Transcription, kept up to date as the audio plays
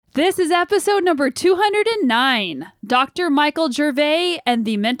This is episode number 209, Dr. Michael Gervais and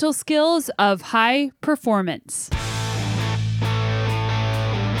the Mental Skills of High Performance.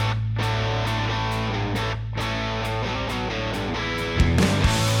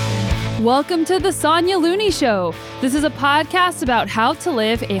 Welcome to the Sonia Looney Show. This is a podcast about how to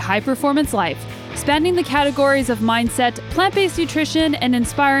live a high-performance life, spanning the categories of mindset, plant-based nutrition, and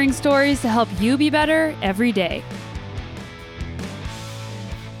inspiring stories to help you be better every day.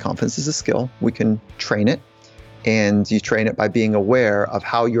 Confidence is a skill. We can train it, and you train it by being aware of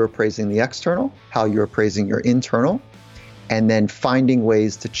how you're appraising the external, how you're appraising your internal, and then finding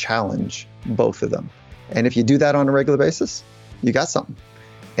ways to challenge both of them. And if you do that on a regular basis, you got something.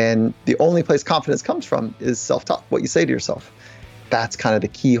 And the only place confidence comes from is self-talk, what you say to yourself. That's kind of the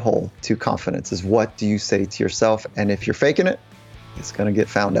keyhole to confidence, is what do you say to yourself? And if you're faking it, it's going to get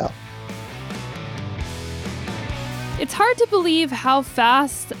found out. It's hard to believe how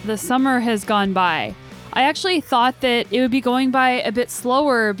fast the summer has gone by. I actually thought that it would be going by a bit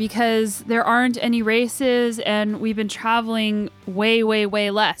slower because there aren't any races and we've been traveling way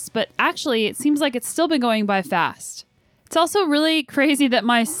less. But actually, it seems like it's still been going by fast. It's also really crazy that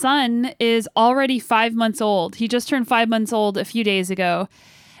my son is already 5 months old. He just turned 5 months old a few days ago.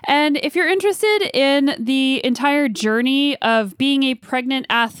 And if you're interested in the entire journey of being a pregnant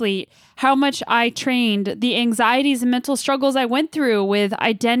athlete, how much I trained, the anxieties and mental struggles I went through with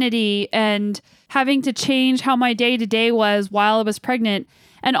identity and having to change how my day-to-day was while I was pregnant,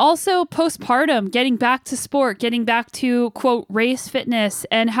 and also postpartum, getting back to sport, getting back to, quote, race fitness,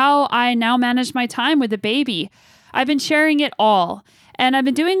 and how I now manage my time with a baby. I've been sharing it all. And I've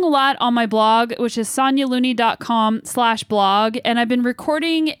been doing a lot on my blog, which is sonialooney.com/blog. And I've been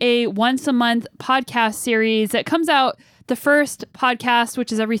recording a once a month podcast series that comes out the first podcast,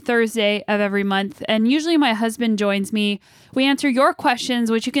 which is every Thursday of every month. And usually my husband joins me. We answer your questions,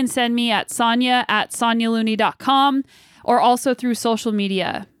 which you can send me at sonia@sonialooney.com or also through social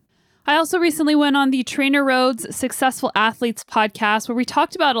media. I also recently went on the Trainer Road's Successful Athletes podcast, where we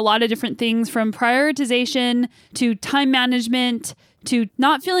talked about a lot of different things from prioritization to time management to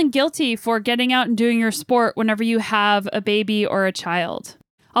not feeling guilty for getting out and doing your sport whenever you have a baby or a child.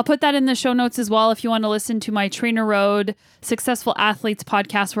 I'll put that in the show notes as well if you want to listen to my Trainer Road Successful Athletes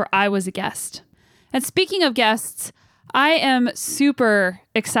podcast where I was a guest. And speaking of guests, I am super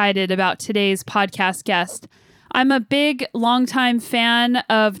excited about today's podcast guest. I'm a big, longtime fan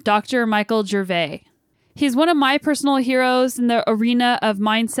of Dr. Michael Gervais. He's one of my personal heroes in the arena of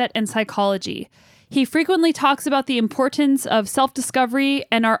mindset and psychology. He frequently talks about the importance of self-discovery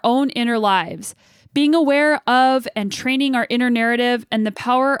and our own inner lives, being aware of and training our inner narrative, and the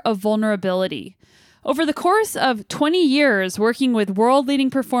power of vulnerability. Over the course of 20 years working with world-leading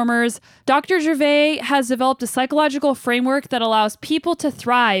performers, Dr. Gervais has developed a psychological framework that allows people to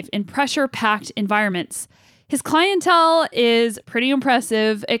thrive in pressure-packed environments. His clientele is pretty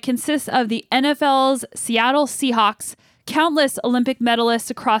impressive. It consists of the NFL's Seattle Seahawks, countless Olympic medalists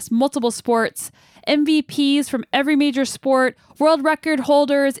across multiple sports, MVPs from every major sport, world record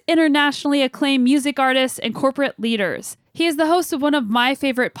holders, internationally acclaimed music artists, and corporate leaders. He is the host of one of my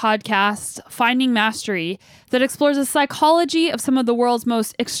favorite podcasts, Finding Mastery, that explores the psychology of some of the world's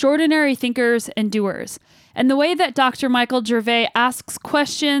most extraordinary thinkers and doers. And the way that Dr. Michael Gervais asks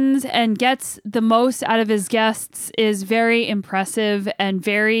questions and gets the most out of his guests is very impressive and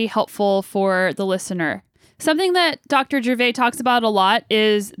very helpful for the listener. Something that Dr. Gervais talks about a lot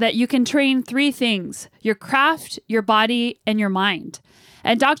is that you can train three things: your craft, your body, and your mind.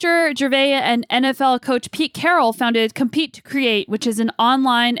 And Dr. Gervais and NFL coach Pete Carroll founded Compete to Create, which is an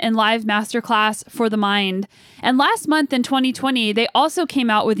online and live masterclass for the mind. And last month in 2020, they also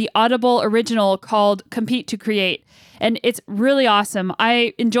came out with the Audible original called Compete to Create. And it's really awesome.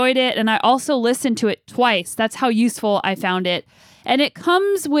 I enjoyed it, and I also listened to it twice. That's how useful I found it. And it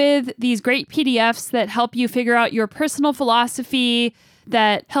comes with these great PDFs that help you figure out your personal philosophy,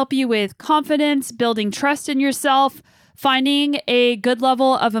 that help you with confidence, building trust in yourself, finding a good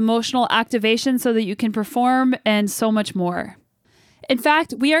level of emotional activation so that you can perform, and so much more. In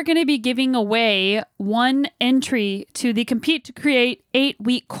fact, we are going to be giving away one entry to the Compete to Create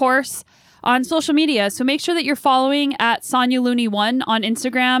 8-week course on social media. So make sure that you're following at SoniaLooney1 on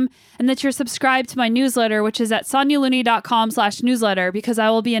Instagram, and that you're subscribed to my newsletter, which is at sonialooney.com/newsletter, because I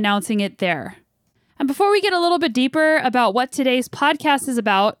will be announcing it there. And before we get a little bit deeper about what today's podcast is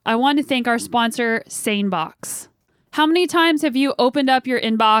about, I want to thank our sponsor, SaneBox. How many times have you opened up your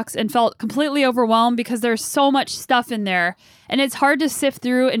inbox and felt completely overwhelmed because there's so much stuff in there and it's hard to sift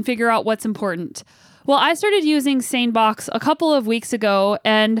through and figure out what's important? Well, I started using SaneBox a couple of weeks ago,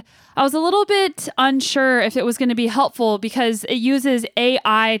 and I was a little bit unsure if it was going to be helpful because it uses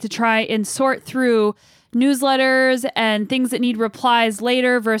AI to try and sort through newsletters and things that need replies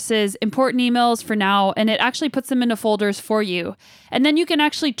later versus important emails for now. And it actually puts them into folders for you. And then you can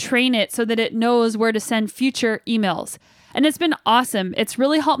actually train it so that it knows where to send future emails. And it's been awesome. It's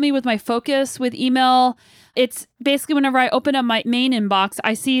really helped me with my focus with email. It's basically whenever I open up my main inbox,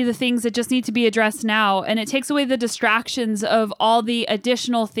 I see the things that just need to be addressed now. And it takes away the distractions of all the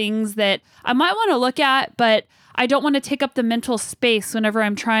additional things that I might want to look at, but I don't want to take up the mental space whenever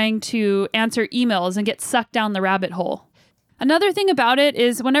I'm trying to answer emails and get sucked down the rabbit hole. Another thing about it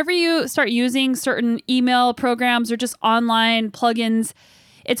is whenever you start using certain email programs or just online plugins,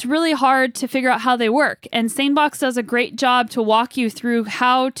 it's really hard to figure out how they work. And SaneBox does a great job to walk you through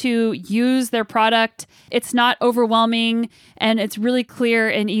how to use their product. It's not overwhelming and it's really clear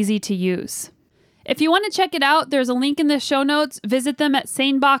and easy to use. If you want to check it out, there's a link in the show notes. Visit them at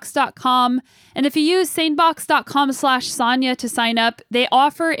sanebox.com. And if you use sanebox.com/Sonia to sign up, they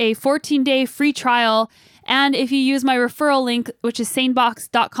offer a 14-day free trial. And if you use my referral link, which is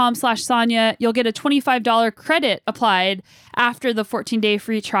sanebox.com/Sonia, you'll get a $25 credit applied after the 14-day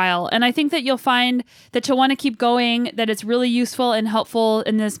free trial. And I think that you'll find that you'll want to keep going, that it's really useful and helpful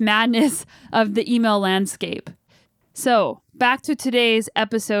in this madness of the email landscape. So back to today's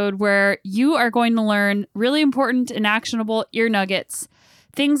episode where you are going to learn really important and actionable ear nuggets.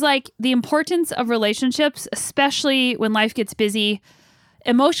 Things like the importance of relationships, especially when life gets busy,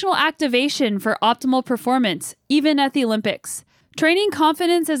 emotional activation for optimal performance, even at the Olympics, training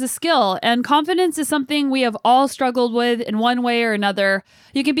confidence as a skill, and confidence is something we have all struggled with in one way or another.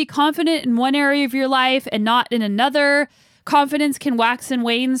 You can be confident in one area of your life and not in another. Confidence can wax and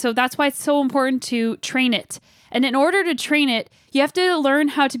wane, so that's why it's so important to train it. And in order to train it, you have to learn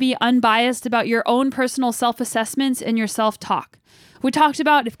how to be unbiased about your own personal self-assessments and your self-talk. We talked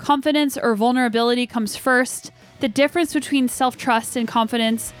about if confidence or vulnerability comes first, the difference between self-trust and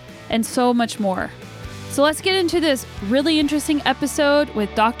confidence, and so much more. So let's get into this really interesting episode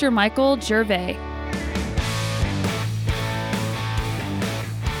with Dr. Michael Gervais.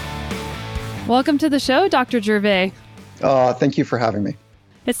 Welcome to the show, Dr. Gervais. Thank you for having me.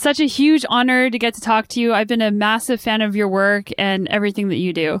 It's such a huge honor to get to talk to you. I've been a massive fan of your work and everything that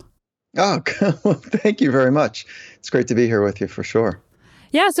you do. Oh, thank you very much. It's great to be here with you for sure.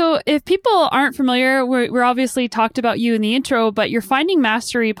 Yeah, so if people aren't familiar, we're obviously talked about you in the intro, but your Finding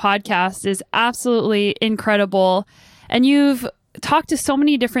Mastery podcast is absolutely incredible. And you've talked to so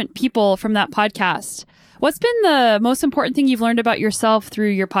many different people from that podcast. What's been the most important thing you've learned about yourself through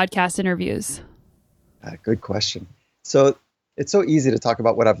your podcast interviews? Good question. So it's so easy to talk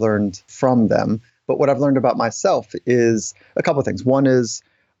about what I've learned from them, but what I've learned about myself is a couple of things. One is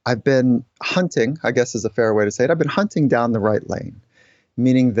I've been hunting, I guess is a fair way to say it. I've been hunting down the right lane,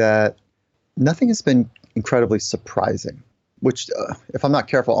 meaning that nothing has been incredibly surprising, which if I'm not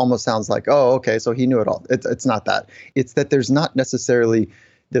careful, almost sounds like, oh, okay, so he knew it all. It's not that. It's that there's not necessarily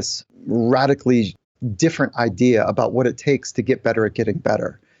this radically different idea about what it takes to get better at getting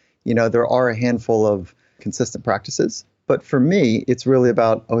better. You know, there are a handful of consistent practices. But for me, it's really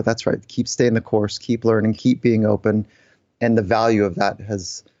about, oh, that's right, keep staying the course, keep learning, keep being open. And the value of that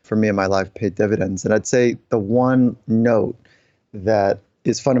has, for me in my life, paid dividends. And I'd say the one note that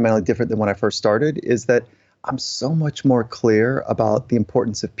is fundamentally different than when I first started is that I'm so much more clear about the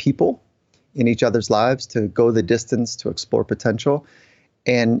importance of people in each other's lives, to go the distance, to explore potential.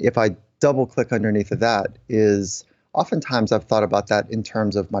 And if I double click underneath of that is oftentimes I've thought about that in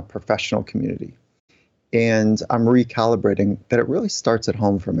terms of my professional community. And I'm recalibrating that it really starts at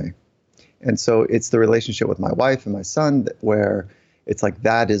home for me. And so it's the relationship with my wife and my son where it's like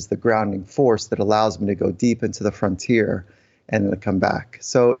that is the grounding force that allows me to go deep into the frontier and then to come back.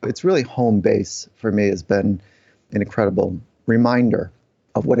 So it's really home base for me has been an incredible reminder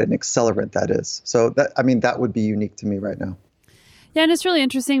of what an accelerant that is. So that would be unique to me right now. Yeah, and it's really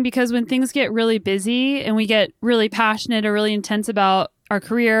interesting because when things get really busy and we get really passionate or really intense about our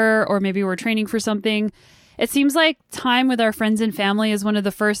career, or maybe we're training for something, it seems like time with our friends and family is one of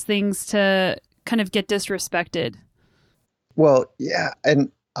the first things to kind of get disrespected. Well, yeah. And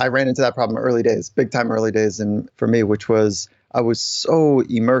I ran into that problem early days, big time early days. And for me, which was, I was so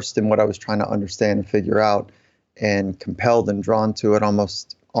immersed in what I was trying to understand and figure out and compelled and drawn to it,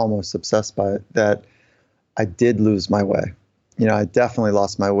 almost obsessed by it, that I did lose my way. You know, I definitely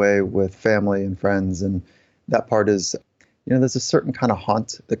lost my way with family and friends. And that part is, you know, there's a certain kind of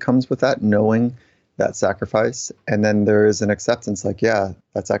haunt that comes with that, knowing that sacrifice. And then there is an acceptance like, yeah,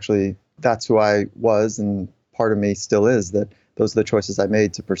 that's who I was. And part of me still is that those are the choices I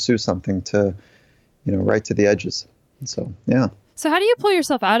made to pursue something, to right to the edges. And so, yeah. So how do you pull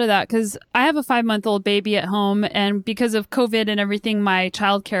yourself out of that? Because I have a 5-month-old baby at home, and because of COVID and everything, my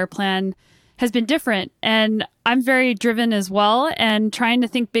childcare plan has been different. And I'm very driven as well, and trying to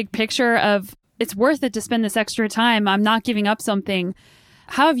think big picture of it's worth it to spend this extra time. I'm not giving up something.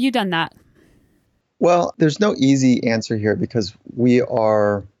 How have you done that? Well, there's no easy answer here because we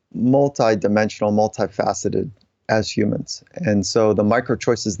are multidimensional, multifaceted as humans. And so the micro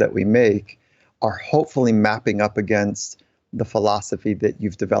choices that we make are hopefully mapping up against the philosophy that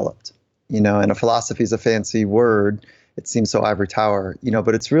you've developed. And a philosophy is a fancy word. It seems so ivory tower,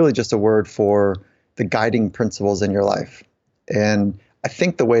 but it's really just a word for the guiding principles in your life. And I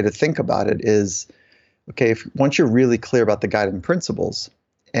think the way to think about it is, okay, once you're really clear about the guiding principles,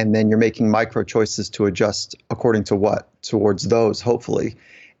 and then you're making micro choices to adjust according to what? Towards those, hopefully.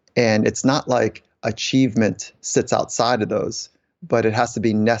 And it's not like achievement sits outside of those, but it has to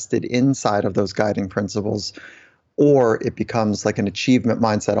be nested inside of those guiding principles, or it becomes like an achievement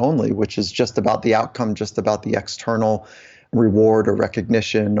mindset only, which is just about the outcome, just about the external reward or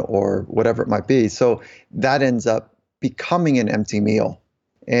recognition or whatever it might be. So that ends up becoming an empty meal.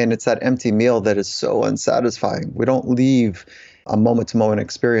 And it's that empty meal that is so unsatisfying. We don't leave a moment-to-moment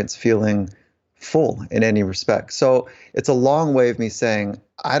experience feeling full in any respect. So it's a long way of me saying,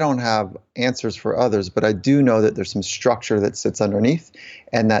 I don't have answers for others, but I do know that there's some structure that sits underneath.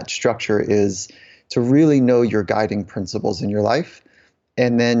 And that structure is to really know your guiding principles in your life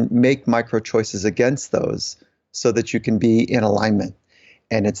and then make micro choices against those so that you can be in alignment.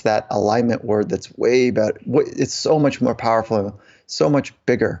 And it's that alignment word that's way better. It's so much more powerful, so much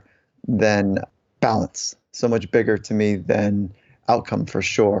bigger than balance, so much bigger to me than outcome for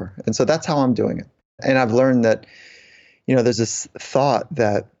sure. And so that's how I'm doing it. And I've learned that, there's this thought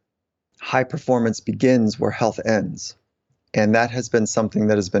that high performance begins where health ends. And that has been something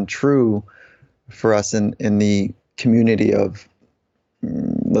that has been true for us in the community of,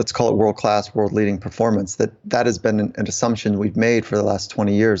 let's call it world-class, world-leading performance, that has been an assumption we've made for the last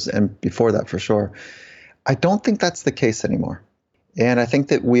 20 years and before that for sure. I don't think that's the case anymore. And I think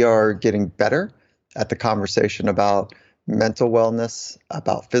that we are getting better at the conversation about mental wellness,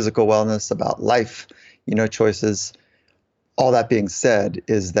 about physical wellness, about life, choices. All that being said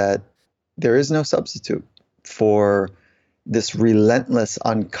is that there is no substitute for this relentless,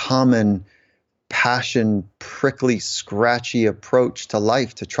 uncommon, passion, prickly, scratchy approach to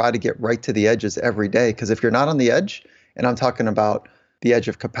life to try to get right to the edges every day. Because if you're not on the edge, and I'm talking about the edge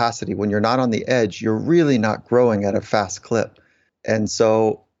of capacity, when you're not on the edge, you're really not growing at a fast clip. And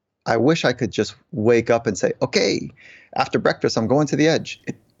so I wish I could just wake up and say, okay, after breakfast, I'm going to the edge.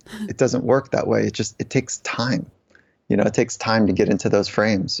 It doesn't work that way. It takes time. It takes time to get into those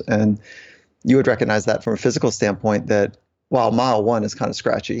frames. And you would recognize that from a physical standpoint that while mile 1 is kind of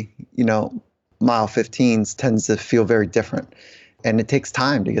scratchy, mile 15 tends to feel very different. And it takes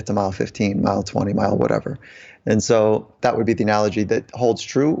time to get to mile 15, mile 20, mile whatever. And so that would be the analogy that holds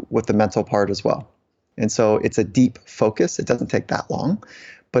true with the mental part as well. And so it's a deep focus. It doesn't take that long,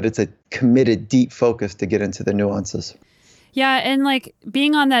 but it's a committed, deep focus to get into the nuances. Yeah. And like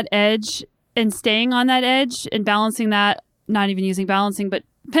being on that edge and staying on that edge and balancing that, not even using balancing, but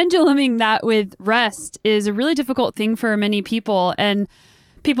penduluming that with rest is a really difficult thing for many people. And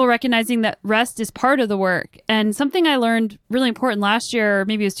people recognizing that rest is part of the work. And something I learned really important last year, or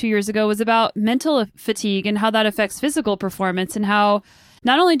maybe it was 2 years ago, was about mental fatigue and how that affects physical performance, and how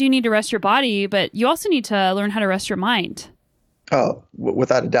not only do you need to rest your body, but you also need to learn how to rest your mind. Oh,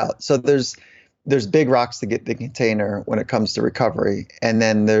 without a doubt. So there's big rocks to get the container when it comes to recovery. And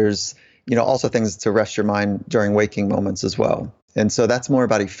then there's, also things to rest your mind during waking moments as well. And so that's more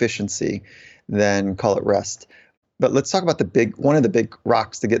about efficiency than call it rest. But let's talk about one of the big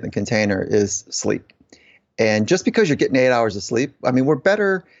rocks to get in the container is sleep. And just because you're getting 8 hours of sleep, we're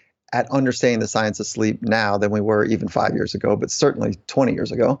better at understanding the science of sleep now than we were even 5 years ago, but certainly 20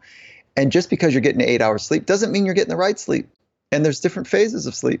 years ago. And just because you're getting 8 hours sleep doesn't mean you're getting the right sleep. And there's different phases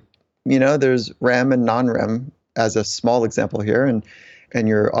of sleep. There's REM and non-REM as a small example here. And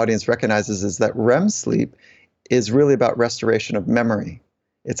your audience recognizes is that REM sleep is really about restoration of memory.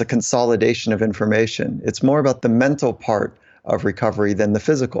 It's a consolidation of information. It's more about the mental part of recovery than the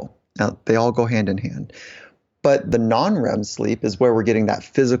physical. Now, they all go hand in hand. But the non-REM sleep is where we're getting that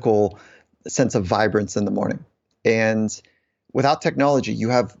physical sense of vibrance in the morning. And without technology, you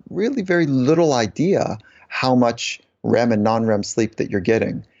have really very little idea how much REM and non-REM sleep that you're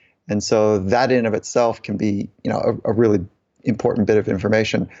getting. And so that in of itself can be, a really important bit of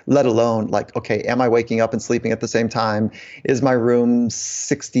information, let alone like, okay, am I waking up and sleeping at the same time? Is my room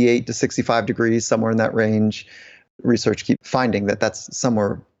 68 to 65 degrees, somewhere in that range? Research keeps finding that that's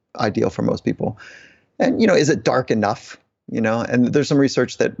somewhere ideal for most people. And, is it dark enough? And there's some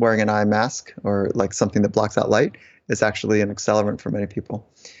research that wearing an eye mask or like something that blocks out light is actually an accelerant for many people.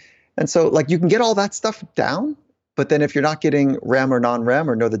 And so like you can get all that stuff down, but then if you're not getting REM or non-REM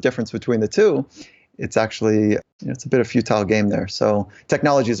or know the difference between the two, it's actually, it's a bit of a futile game there. So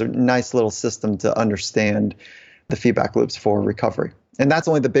technology is a nice little system to understand the feedback loops for recovery. And that's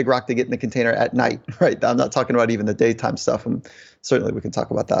only the big rock to get in the container at night, right? I'm not talking about even the daytime stuff. And certainly we can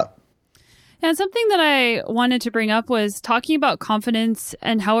talk about that. And something that I wanted to bring up was talking about confidence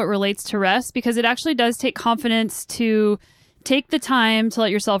and how it relates to rest, because it actually does take confidence to take the time to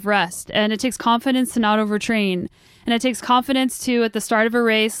let yourself rest. And it takes confidence to not overtrain. And it takes confidence to, at the start of a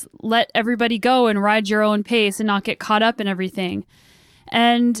race, let everybody go and ride your own pace and not get caught up in everything.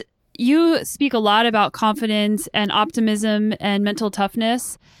 And you speak a lot about confidence and optimism and mental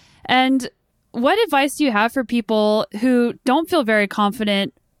toughness. And what advice do you have for people who don't feel very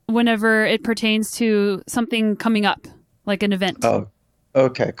confident whenever it pertains to something coming up, like an event? Oh,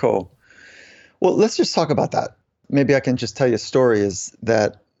 okay, cool. Well, let's just talk about that. Maybe I can just tell you a story is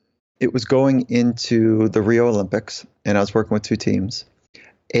that it was going into the Rio Olympics and I was working with two teams.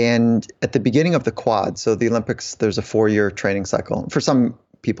 And at the beginning of the quad, so the Olympics, there's a 4-year training cycle. For some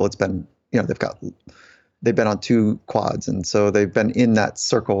people, it's been, they've been on 2 quads. And so they've been in that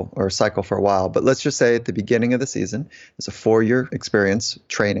circle or cycle for a while. But let's just say at the beginning of the season, it's a 4-year experience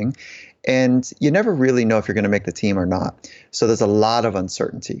training. And you never really know if you're going to make the team or not. So there's a lot of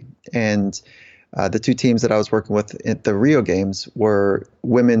uncertainty. And the 2 teams that I was working with at the Rio Games were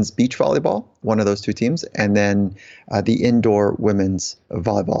women's beach volleyball, one of those 2 teams, and then the indoor women's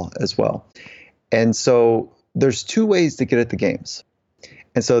volleyball as well. And so there's 2 ways to get at the games.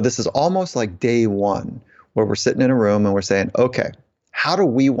 And so this is almost like day 1 where we're sitting in a room and we're saying, okay, how do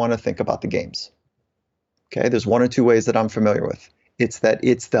we want to think about the games? Okay, there's 1 or 2 ways that I'm familiar with. It's that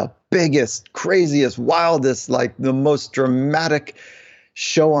it's the biggest, craziest, wildest, like the most dramatic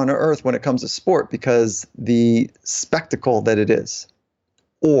show on earth when it comes to sport because the spectacle that it is.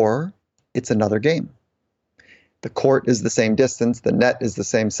 Or it's another game. The court is the same distance, the net is the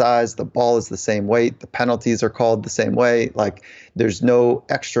same size, the ball is the same weight, the penalties are called the same way. Like there's no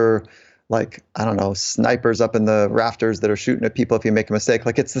extra, like, I don't know, snipers up in the rafters that are shooting at people if you make a mistake.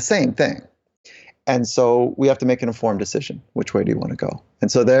 Like it's the same thing. And so we have to make an informed decision. Which way do you want to go?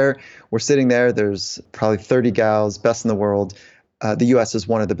 And so we're sitting there, there's probably 30 gals, best in the world. The U.S. is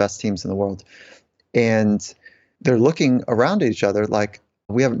one of the best teams in the world. And they're looking around at each other like,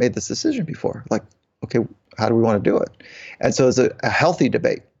 we haven't made this decision before. Like, okay, how do we want to do it? And so it's a healthy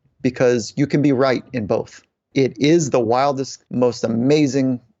debate because you can be right in both. It is the wildest, most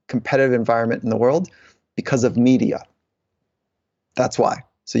amazing competitive environment in the world because of media. That's why.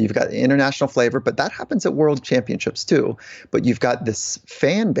 So you've got international flavor, but that happens at world championships too. But you've got this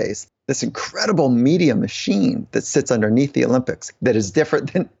fan base, this incredible media machine that sits underneath the Olympics that is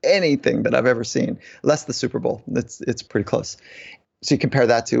different than anything that I've ever seen, less the Super Bowl. It's pretty close. So you compare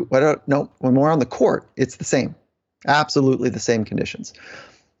that to, when we're on the court, it's the same, absolutely the same conditions.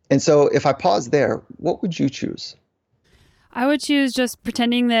 And so if I pause there, what would you choose? I would choose just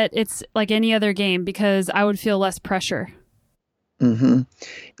pretending that it's like any other game because I would feel less pressure. Mm-hmm.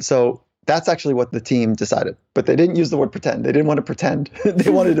 So that's actually what the team decided, but they didn't use the word pretend. They didn't want to pretend. They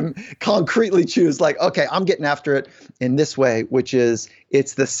wanted to concretely choose like, okay, I'm getting after it in this way, which is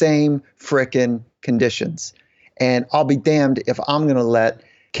it's the same frickin' conditions. And I'll be damned if I'm going to let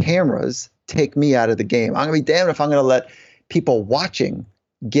cameras take me out of the game. I'm going to be damned if I'm going to let people watching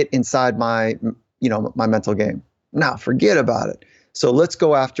get inside my mental game. Now, forget about it. So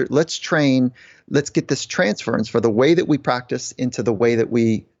let's train, let's get this transference for the way that we practice into the way that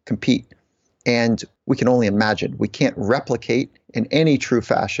we compete. And we can only imagine. We can't replicate in any true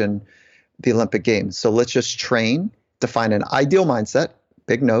fashion the Olympic Games. So let's just train to find an ideal mindset,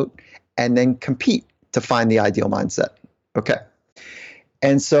 big note, and then compete to find the ideal mindset. Okay.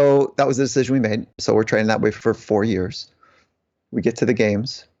 And so that was the decision we made. So we're training that way for 4 years. We get to the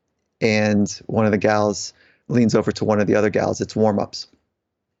games and one of the gals leans over to one of the other gals. It's warm-ups.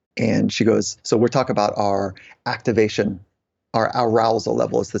 And she goes, so we're talking about our activation, our arousal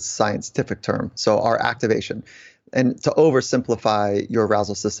level is the scientific term. So our activation. And to oversimplify your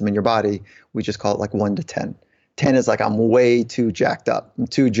arousal system in your body, we just call it like 1 to 10. 10 is like, I'm way too jacked up. I'm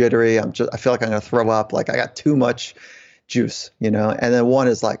too jittery. I feel like I'm going to throw up. Like I got too much juice, And then 1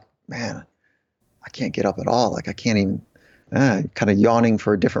 is like, man, I can't get up at all. Like I can't even, kind of yawning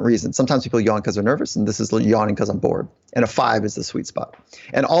for a different reason. Sometimes people yawn because they're nervous, and this is yawning because I'm bored. And a 5 is the sweet spot.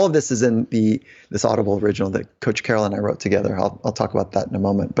 And all of this is in this Audible original that Coach Carol and I wrote together. I'll talk about that in a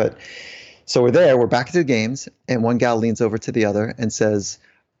moment. But so we're back at the games, and one gal leans over to the other and says,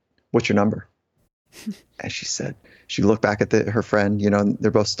 "What's your number?" And she looked back at her friend,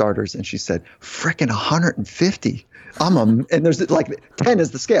 they're both starters, and she said, frickin' 150. And there's like 10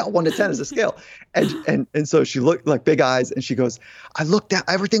 is the scale, 1 to 10 is the scale. And so she looked like big eyes, and she goes, I looked down,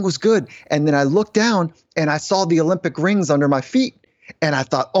 everything was good. And then I looked down and I saw the Olympic rings under my feet. And I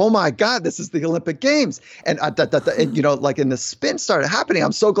thought, oh my God, this is the Olympic Games. And, like the spin started happening.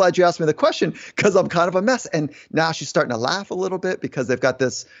 I'm so glad you asked me the question, because I'm kind of a mess. And now she's starting to laugh a little bit because they've got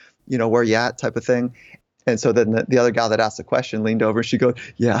this, where you at type of thing. And so then the other gal that asked the question leaned over and she goes,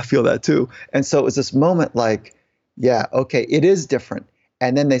 yeah, I feel that too. And so it was this moment like, yeah, okay, it is different.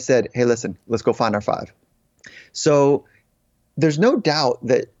 And then they said, hey, listen, let's go find our 5. So there's no doubt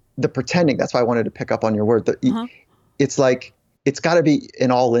that the pretending, that's why I wanted to pick up on your word, it's like, it's got to be an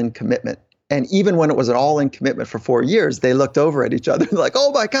all-in commitment. And even when it was an all-in commitment for 4 years, they looked over at each other like,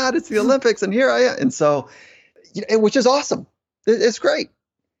 oh my God, it's the Olympics and here I am. And so, which is awesome. It's great.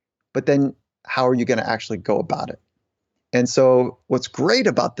 But then how are you going to actually go about it? And so what's great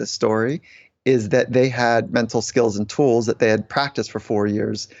about this story is that they had mental skills and tools that they had practiced for 4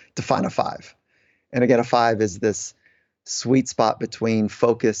 years to find a 5. And again, a 5 is this sweet spot between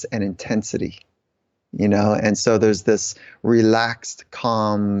focus and intensity. And so there's this relaxed,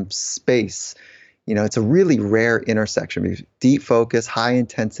 calm space. It's a really rare intersection between deep focus, high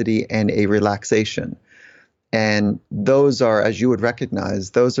intensity, and a relaxation. And those are, as you would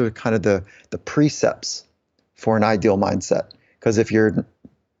recognize, those are kind of the precepts for an ideal mindset. Because if you're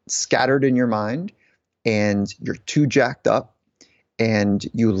scattered in your mind and you're too jacked up and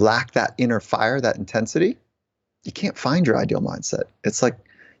you lack that inner fire, that intensity, you can't find your ideal mindset. It's like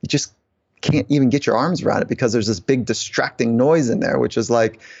you just can't even get your arms around it because there's this big distracting noise in there, which is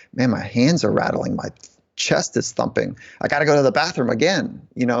like, man, my hands are rattling, my chest is thumping, I got to go to the bathroom again.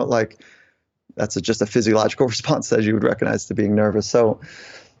 That's just a physiological response, as you would recognize, to being nervous. So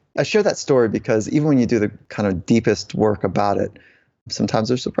I share that story because even when you do the kind of deepest work about it, sometimes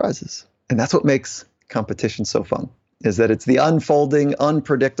there's surprises. And that's what makes competition so fun, is that it's the unfolding,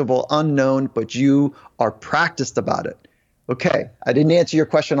 unpredictable, unknown, but you are practiced about it. Okay, I didn't answer your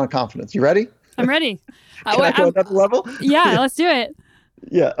question on confidence. You ready? I'm ready. Can I go another level? Yeah, let's do it.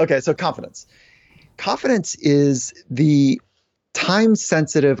 Yeah, okay, so confidence. Confidence is the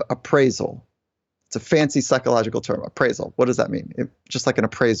time-sensitive appraisal. It's a fancy psychological term, appraisal. What does that mean? Just like an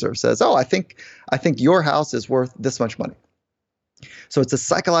appraiser says, oh, I think your house is worth this much money. So it's a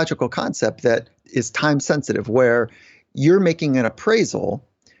psychological concept that is time-sensitive, where you're making an appraisal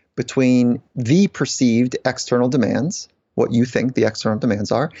between the perceived external demands, what you think the external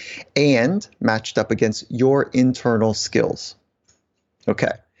demands are, and matched up against your internal skills.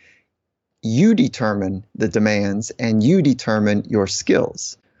 Okay. You determine the demands and you determine your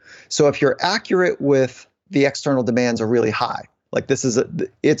skills. So if you're accurate with the external demands are really high, like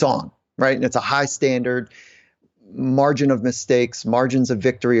it's on, right? And it's a high standard, margin of mistakes, margins of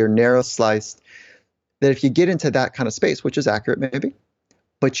victory are narrow sliced, that if you get into that kind of space, which is accurate maybe,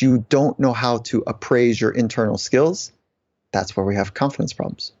 but you don't know how to appraise your internal skills, that's where we have confidence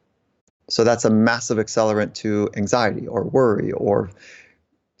problems. So that's a massive accelerant to anxiety or worry or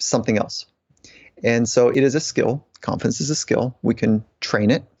something else. And so it is a skill. Confidence is a skill. We can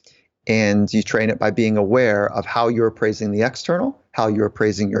train it. And you train it by being aware of how you're appraising the external, how you're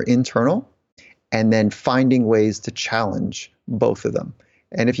appraising your internal, and then finding ways to challenge both of them.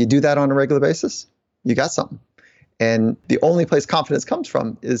 And if you do that on a regular basis, you got something. And the only place confidence comes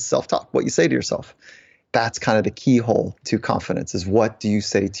from is self-talk, what you say to yourself. That's kind of the keyhole to confidence, is what do you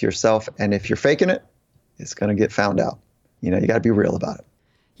say to yourself? And if you're faking it, it's going to get found out. You got to be real about it.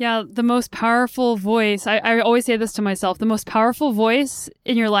 Yeah, the most powerful voice, I always say this to myself, the most powerful voice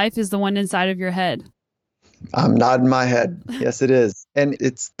in your life is the one inside of your head. I'm nodding my head. Yes, it is. And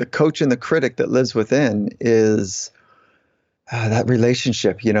it's the coach and the critic that lives within is that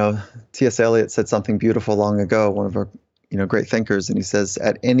relationship. T.S. Eliot said something beautiful long ago, one of our great thinkers, and he says,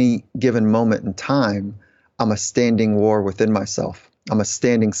 at any given moment in time, I'm a standing war within myself. I'm a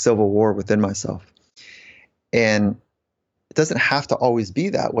standing civil war within myself. And it doesn't have to always be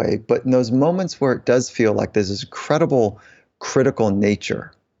that way, but in those moments where it does feel like there's this incredible critical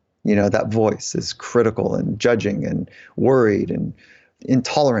nature, that voice is critical and judging and worried and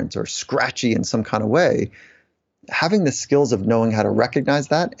intolerant or scratchy in some kind of way, having the skills of knowing how to recognize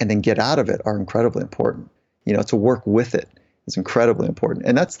that and then get out of it are incredibly important. To work with it is incredibly important.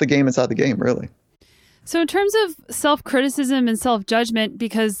 And that's the game inside the game, really. So in terms of self-criticism and self-judgment,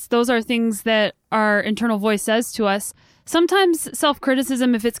 because those are things that our internal voice says to us, sometimes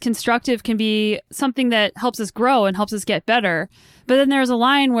self-criticism, if it's constructive, can be something that helps us grow and helps us get better. But then there's a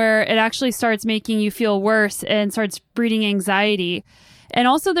line where it actually starts making you feel worse and starts breeding anxiety. And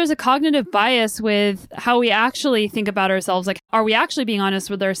also there's a cognitive bias with how we actually think about ourselves. Like, are we actually being honest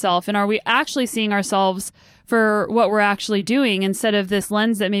with ourselves? And are we actually seeing ourselves for what we're actually doing instead of this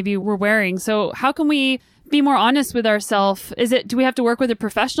lens that maybe we're wearing? So how can we be more honest with ourselves? Do we have to work with a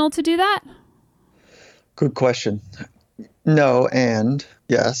professional to do that? Good question. No, and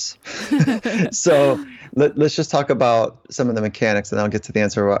yes. So let's just talk about some of the mechanics, and I'll get to the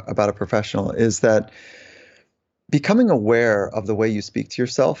answer about a professional, is that becoming aware of the way you speak to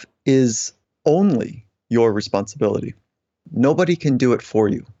yourself is only your responsibility. Nobody can do it for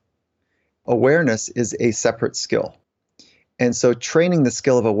you. Awareness is a separate skill. And so training the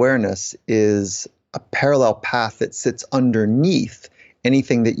skill of awareness is a parallel path that sits underneath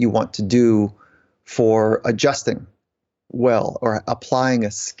anything that you want to do for adjusting well or applying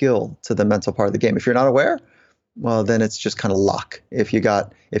a skill to the mental part of the game. If you're not aware, well, then it's just kind of luck if you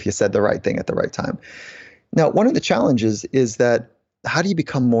said the right thing at the right time. Now, one of the challenges is that how do you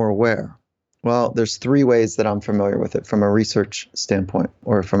become more aware? Well, there's three ways that I'm familiar with it from a research standpoint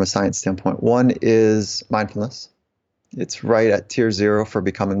or from a science standpoint. One is mindfulness. It's right at tier 0 for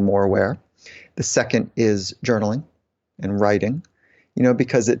becoming more aware. The second is journaling and writing,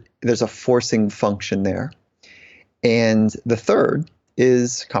 because there's a forcing function there. And the third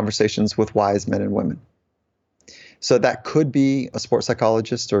is conversations with wise men and women. So that could be a sports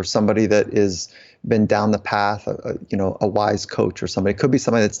psychologist or somebody that is been down the path, a wise coach or somebody. It could be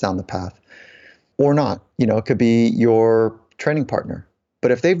somebody that's down the path or not. It could be your training partner.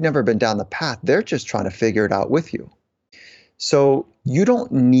 But if they've never been down the path, they're just trying to figure it out with you. So you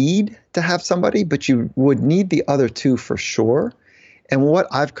don't need to have somebody, but you would need the other two for sure. And what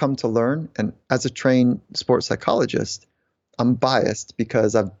I've come to learn, and as a trained sports psychologist, I'm biased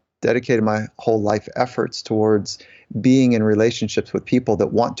because I've dedicated my whole life efforts towards being in relationships with people that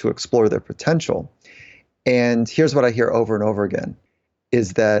want to explore their potential. And here's what I hear over and over again,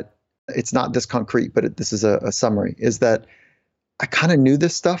 is that it's not this concrete, but this is a summary, is that I kind of knew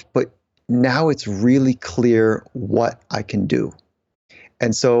this stuff, but now it's really clear what I can do.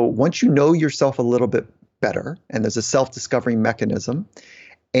 And so once you know yourself a little bit better, and there's a self-discovery mechanism,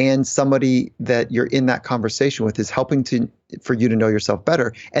 and somebody that you're in that conversation with is helping for you to know yourself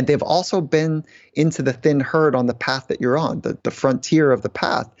better. And they've also been into the thin herd on the path that you're on, the frontier of the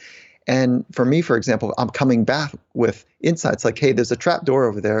path. And for me, for example, I'm coming back with insights like, hey, there's a trap door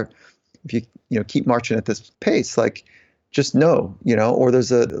over there. If you keep marching at this pace, like just know, or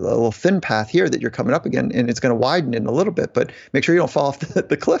there's a little thin path here that you're coming up again, and it's going to widen in a little bit, but make sure you don't fall off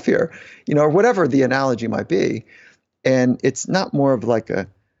the cliff here, or whatever the analogy might be. And it's not more of like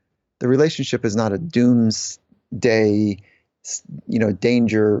the relationship is not a doomsday,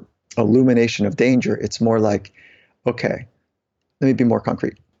 danger, illumination of danger. It's more like, okay, let me be more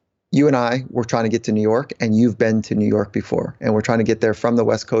concrete. You and I, we're trying to get to New York, and you've been to New York before, and we're trying to get there from the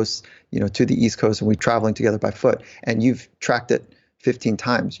West Coast, to the East Coast, and we're traveling together by foot, and you've tracked it 15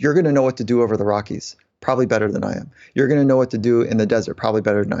 times. You're going to know what to do over the Rockies, probably better than I am. You're going to know what to do in the desert, probably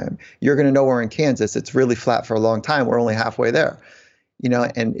better than I am. You're going to know we're in Kansas. It's really flat for a long time. We're only halfway there.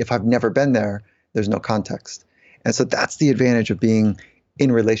 And if I've never been there, there's no context. And so that's the advantage of being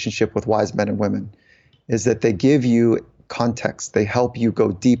in relationship with wise men and women, is that they give you context. They help you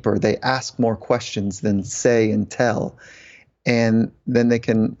go deeper. They ask more questions than say and tell. And then they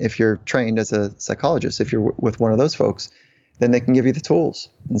can, if you're trained as a psychologist, if you're with one of those folks, then they can give you the tools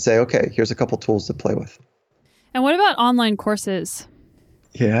and say, okay, here's a couple tools to play with. And what about online courses?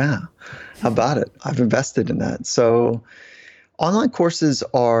 Yeah, how about it? I've invested in that. So online courses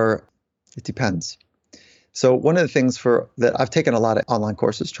it depends. So one of the things that I've taken a lot of online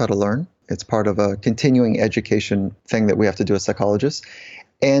courses, try to learn. It's part of a continuing education thing that we have to do as psychologists.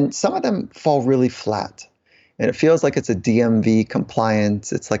 And some of them fall really flat. And it feels like it's a DMV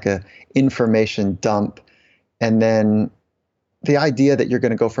compliance. It's like a information dump. And then the idea that you're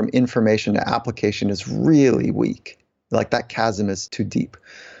going to go from information to application is really weak. Like that chasm is too deep.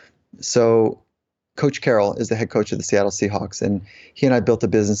 So Coach Carroll is the head coach of the Seattle Seahawks, and he and I built a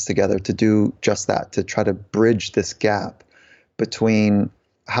business together to do just that, to try to bridge this gap between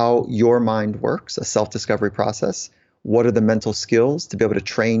how your mind works, a self-discovery process, what are the mental skills to be able to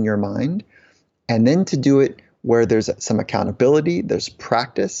train your mind, and then to do it where there's some accountability, there's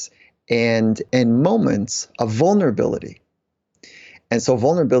practice, and moments of vulnerability. And so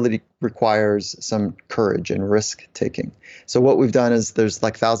vulnerability requires some courage and risk taking. So what we've done is there's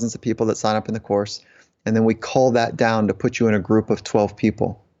like thousands of people that sign up in the course, and then we cull that down to put you in a group of 12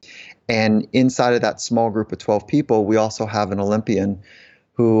 people. And inside of that small group of 12 people, we also have an Olympian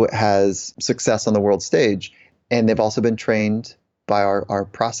who has success on the world stage. And they've also been trained by our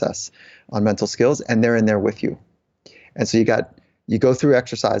process on mental skills, and they're in there with you. And so you got You go through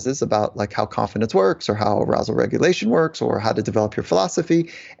exercises about like how confidence works or how arousal regulation works or how to develop your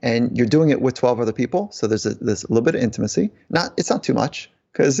philosophy. And you're doing it with 12 other people. So there's a little bit of intimacy. It's not too much,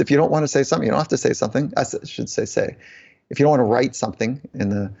 because if you don't want to say something, you don't have to say something. I should say. If you don't want to write something in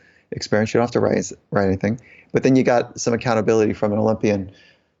the experience, you don't have to write anything. But then you got some accountability from an Olympian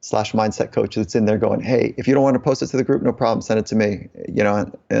 / mindset coach that's in there going, hey, if you don't want to post it to the group, no problem, send it to me,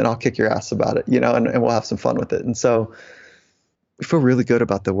 and I'll kick your ass about it, and we'll have some fun with it. And so we feel really good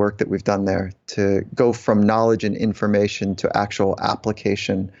about the work that we've done there to go from knowledge and information to actual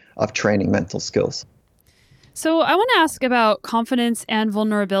application of training mental skills. So I want to ask about confidence and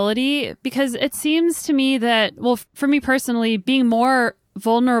vulnerability, because it seems to me that, well, for me personally, being more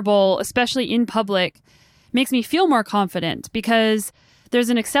vulnerable, especially in public, makes me feel more confident, because there's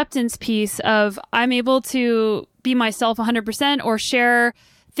an acceptance piece of I'm able to be myself 100% or share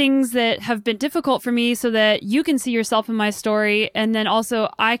things that have been difficult for me so that you can see yourself in my story. And then also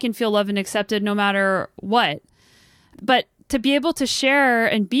I can feel loved and accepted no matter what. But to be able to share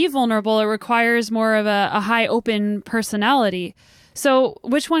and be vulnerable, it requires more of a high open personality. So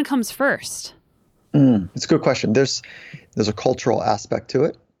which one comes first? It's a good question. There's a cultural aspect to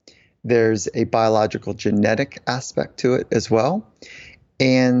it. There's a biological genetic aspect to it as well.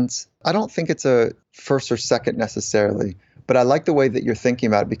 And I don't think it's a first or second necessarily, but I like the way that you're thinking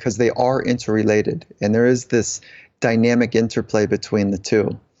about it, because they are interrelated. And there is this dynamic interplay between the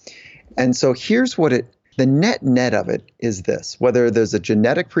two. And so here's what the net of it is this: whether there's a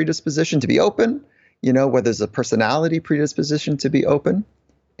genetic predisposition to be open, whether there's a personality predisposition to be open.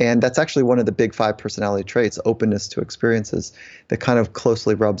 And that's actually one of the big 5 personality traits, openness to experiences, that kind of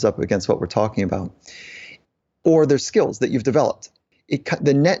closely rubs up against what we're talking about. Or there's skills that you've developed.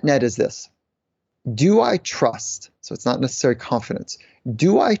 The net is this: do I trust? So it's not necessarily confidence.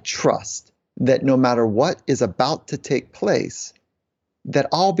 Do I trust that no matter what is about to take place, that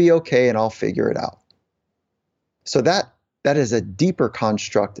I'll be okay and I'll figure it out? So that is a deeper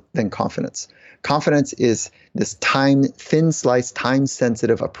construct than confidence. Confidence is this thin slice,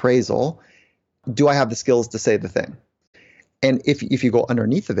 time-sensitive appraisal. Do I have the skills to say the thing? And if you go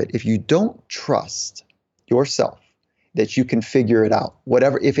underneath of it, if you don't trust yourself that you can figure it out,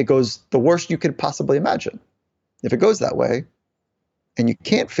 if it goes the worst you could possibly imagine, if it goes that way and you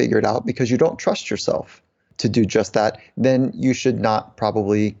can't figure it out because you don't trust yourself to do just that, then you should not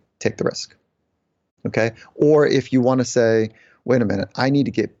probably take the risk. Okay? Or if you want to say, wait a minute, I need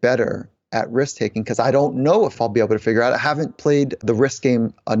to get better at risk taking because I don't know if I'll be able to figure out. I haven't played the risk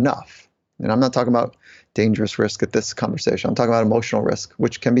game enough. And I'm not talking about dangerous risk at this conversation. I'm talking about emotional risk,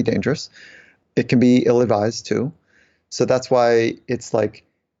 which can be dangerous. It can be ill-advised too. So that's why it's like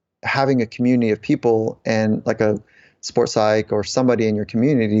having a community of people and like a sports psych or somebody in your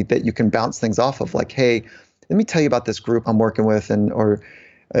community that you can bounce things off of. Like, hey, let me tell you about this group I'm working with, or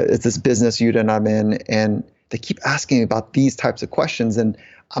it's this business unit I'm in, and they keep asking me about these types of questions, and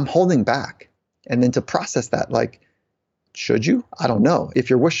I'm holding back. And then to process that, like, should you? I don't know. If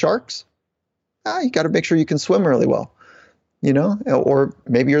you're with sharks, you got to make sure you can swim really well, or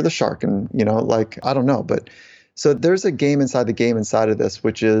maybe you're the shark and, I don't know. But so there's a game inside the game inside of this,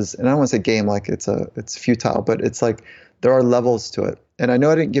 which is, and I don't want to say game like it's futile, but it's like there are levels to it. And I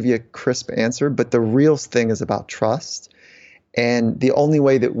know I didn't give you a crisp answer, but the real thing is about trust. And the only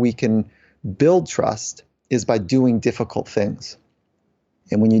way that we can build trust is by doing difficult things.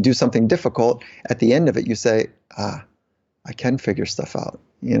 And when you do something difficult, at the end of it, you say, I can figure stuff out,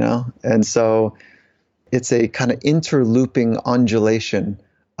 And so it's a kind of interlooping undulation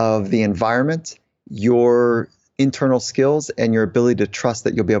of the environment, your internal skills, and your ability to trust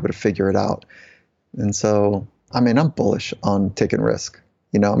that you'll be able to figure it out. And so, I'm bullish on taking risk.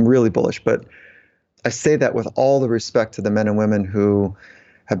 I'm really bullish, but I say that with all the respect to the men and women who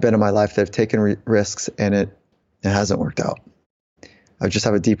have been in my life that have taken risks and it hasn't worked out. I just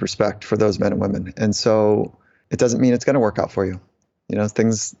have a deep respect for those men and women. And so it doesn't mean it's going to work out for you.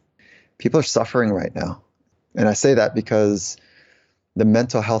 People are suffering right now. And I say that because the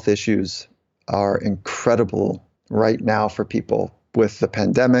mental health issues are incredible right now for people with the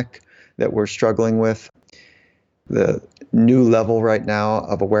pandemic that we're struggling with, the new level right now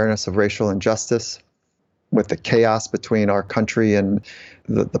of awareness of racial injustice, with the chaos between our country and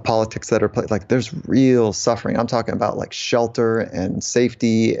the politics that are played. Like, there's real suffering. I'm talking about like shelter and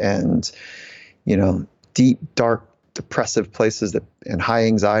safety and, deep, dark, depressive places and high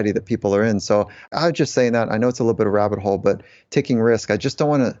anxiety that people are in. So I was just saying that. I know it's a little bit of a rabbit hole, but taking risk, I just don't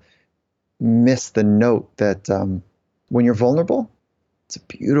want to miss the note that when you're vulnerable, it's a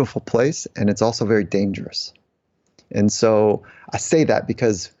beautiful place and it's also very dangerous. And so I say that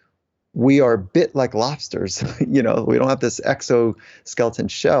because we are a bit like lobsters. We don't have this exoskeleton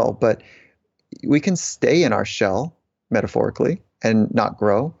shell, but we can stay in our shell metaphorically and not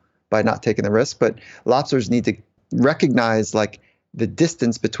grow by not taking the risk. But lobsters need to recognize like the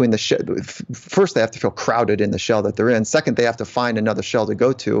distance between the shell. First, they have to feel crowded in the shell that they're in. Second, they have to find another shell to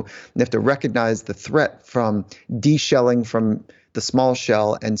go to. And they have to recognize the threat from deshelling from the small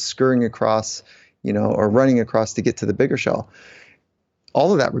shell and scurrying across, or running across to get to the bigger shell.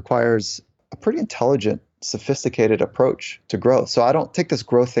 All of that requires a pretty intelligent, sophisticated approach to growth. So I don't take this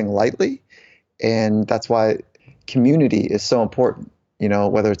growth thing lightly. And that's why community is so important,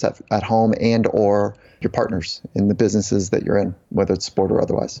 whether it's at home and or your partners in the businesses that you're in, whether it's sport or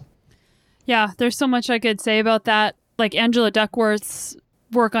otherwise. Yeah, there's so much I could say about that. Like Angela Duckworth's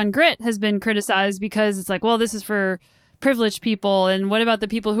work on grit has been criticized because it's like, well, this is for privileged people. And what about the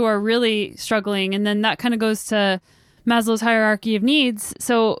people who are really struggling? And then that kind of goes to Maslow's hierarchy of needs.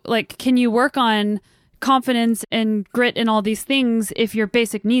 So like, can you work on confidence and grit and all these things if your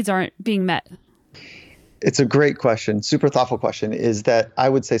basic needs aren't being met? It's a great question, super thoughtful question, is that I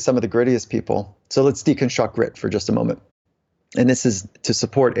would say some of the grittiest people. So let's deconstruct grit for just a moment. And this is to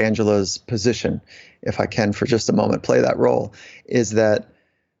support Angela's position, if I can for just a moment, play that role, is that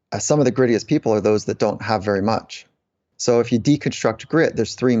some of the grittiest people are those that don't have very much. So if you deconstruct grit,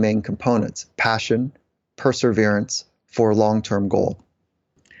 there's three main components: passion, perseverance for a long-term goal.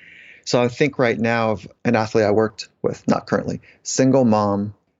 So I think right now of an athlete I worked with, not currently, single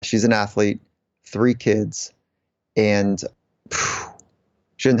mom, she's an athlete, 3 kids, and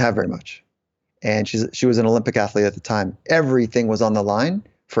she didn't have very much. And she was an Olympic athlete at the time. Everything was on the line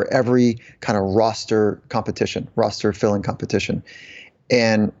for every kind of roster filling competition.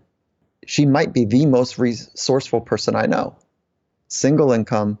 And she might be the most resourceful person I know. Single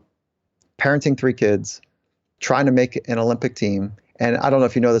income, parenting 3 kids, trying to make an Olympic team. And I don't know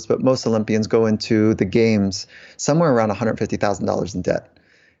if you know this, but most Olympians go into the games somewhere around $150,000 in debt.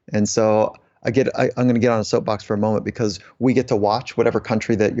 And so I'm going to get on a soapbox for a moment, because we get to watch whatever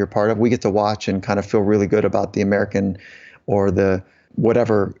country that you're part of. We get to watch and kind of feel really good about the American or the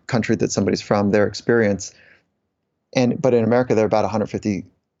whatever country that somebody's from, their experience. But in America, they're about $150K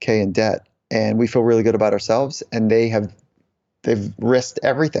in debt, and we feel really good about ourselves. And they've risked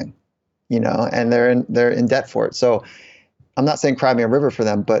everything, and they're in debt for it. So I'm not saying cry me a river for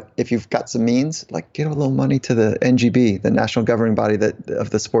them, but if you've got some means, like give a little money to the NGB, the national governing body of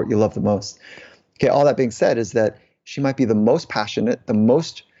the sport you love the most. Okay, all that being said is that she might be the most passionate, the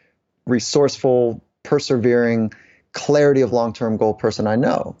most resourceful, persevering, clarity of long-term goal person I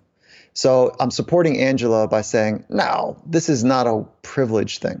know. So I'm supporting Angela by saying, no, this is not a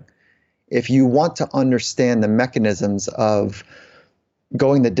privilege thing. If you want to understand the mechanisms of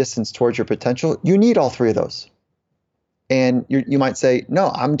going the distance towards your potential, you need all 3 of those. And you might say, no,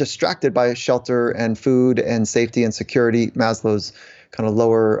 I'm distracted by shelter and food and safety and security, Maslow's kind of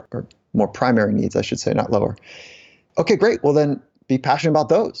lower or more primary needs, I should say, not lower. Okay, great. Well, then be passionate about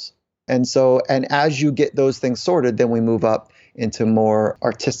those. And as you get those things sorted, then we move up into more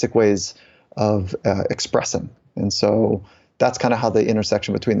artistic ways of expressing. And so that's kind of how the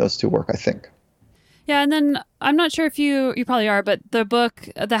intersection between those two work, I think. Yeah, and then I'm not sure if you probably are, but the book,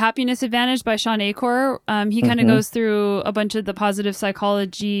 The Happiness Advantage by Sean Achor, he kind of goes through a bunch of the positive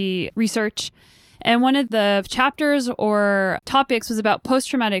psychology research. And one of the chapters or topics was about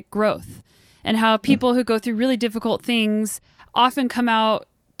post-traumatic growth and how people who go through really difficult things often come out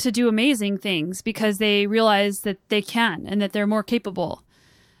to do amazing things because they realize that they can and that they're more capable.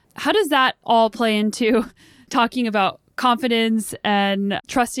 How does that all play into talking about confidence and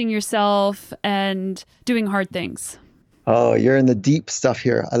trusting yourself and doing hard things? Oh, you're in the deep stuff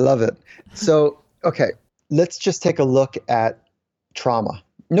here. I love it. So, okay, let's just take a look at trauma.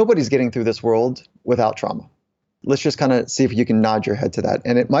 Nobody's getting through this world without trauma. Let's just kind of see if you can nod your head to that.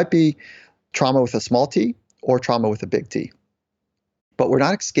 And it might be trauma with a small t or trauma with a big T. But we're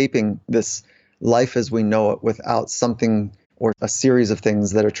not escaping this life as we know it without something or a series of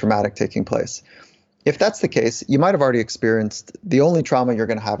things that are traumatic taking place. If that's the case, you might have already experienced the only trauma you're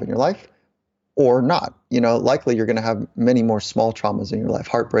going to have in your life or not. Likely you're going to have many more small traumas in your life,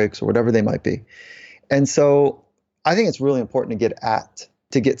 heartbreaks or whatever they might be. And so I think it's really important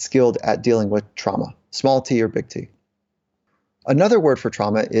to get skilled at dealing with trauma, small t or big T. Another word for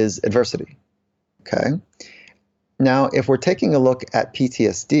trauma is adversity. Okay. Now, if we're taking a look at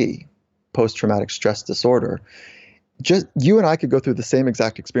PTSD, post-traumatic stress disorder, just you and I could go through the same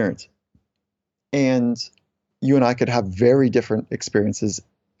exact experience. And you and I could have very different experiences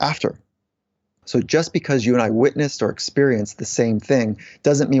after. So just because you and I witnessed or experienced the same thing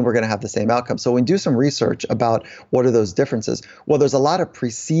doesn't mean we're going to have the same outcome. So when we do some research about what are those differences, well, there's a lot of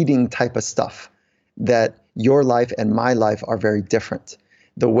preceding type of stuff that your life and my life are very different.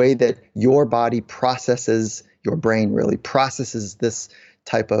 The way that your body processes, your brain really processes this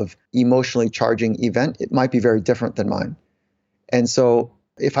type of emotionally charging event, it might be very different than mine. And so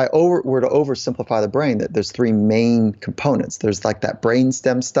if I were to oversimplify the brain, that there's three main components. There's like that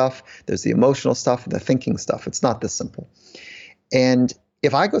brainstem stuff, there's the emotional stuff, and the thinking stuff. It's not this simple. And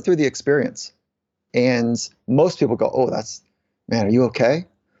if I go through the experience and most people go, oh, man, are you okay?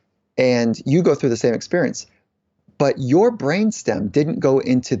 And you go through the same experience, but your brainstem didn't go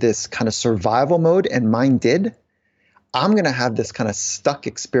into this kind of survival mode and mine did, I'm going to have this kind of stuck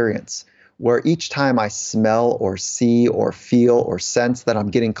experience where each time I smell or see or feel or sense that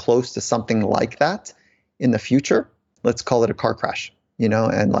I'm getting close to something like that in the future, let's call it a car crash,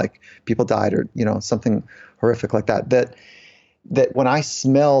 and like people died or, something horrific like that, that when I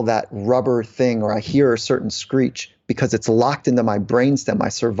smell that rubber thing or I hear a certain screech, because it's locked into my brainstem, my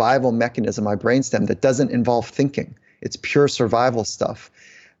survival mechanism, my brainstem that doesn't involve thinking, it's pure survival stuff,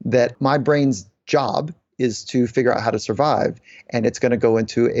 that my brain's job is to figure out how to survive, and it's going to go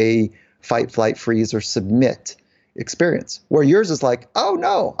into a fight, flight, freeze, or submit experience. Where yours is like, oh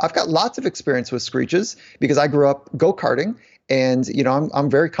no, I've got lots of experience with screeches because I grew up go-karting, and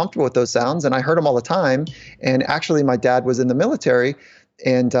I'm very comfortable with those sounds, and I heard them all the time. And actually, my dad was in the military,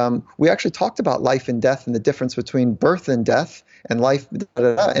 and we actually talked about life and death and the difference between birth and death and life,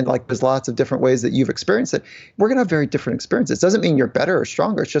 and like there's lots of different ways that you've experienced it. We're going to have very different experiences. It doesn't mean you're better or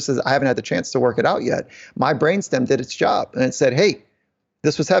stronger. It's just that I haven't had the chance to work it out yet. My brainstem did its job, and it said, hey,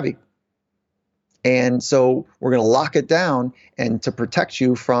 this was heavy. And so we're going to lock it down and to protect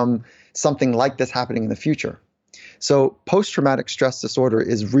you from something like this happening in the future. So post-traumatic stress disorder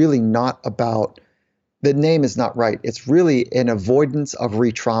is really not about, the name is not right. It's really an avoidance of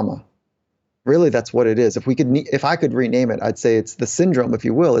re-trauma. Really, that's what it is. If I could rename it, I'd say it's the syndrome, if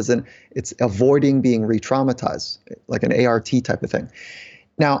you will, it's avoiding being re-traumatized, like an ART type of thing.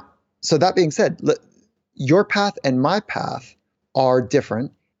 Now, so that being said, your path and my path are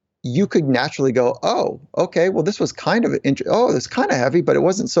different. You could naturally go, oh, okay, well, this was kind of it was kind of heavy, but it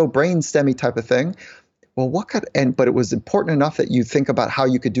wasn't so brainstemmy type of thing. Well, but it was important enough that you think about how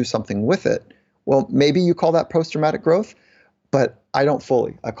you could do something with it. Well, maybe you call that post-traumatic growth, but I don't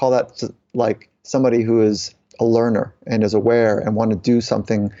fully. I call that like somebody who is a learner and is aware and want to do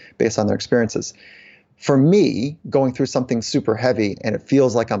something based on their experiences. For me, going through something super heavy and it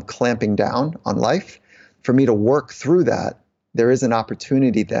feels like I'm clamping down on life, for me to work through that, there is an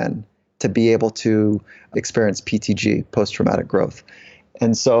opportunity then to be able to experience PTG, post-traumatic growth.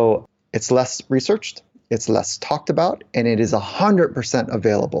 And so it's less researched, it's less talked about, and it is 100%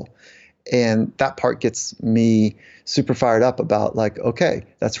 available. And that part gets me super fired up about like, okay,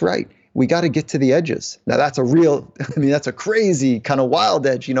 that's right. We got to get to the edges. Now that's that's a crazy kind of wild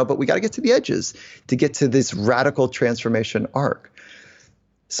edge, but we got to get to the edges to get to this radical transformation arc.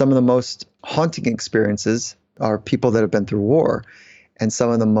 Some of the most haunting experiences are people that have been through war. And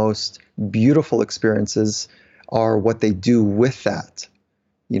some of the most beautiful experiences are what they do with that,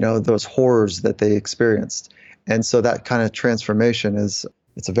 those horrors that they experienced. And so that kind of transformation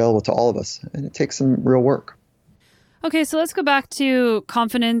it's available to all of us, and it takes some real work. Okay, so let's go back to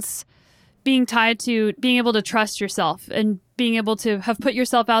confidence being tied to being able to trust yourself and being able to have put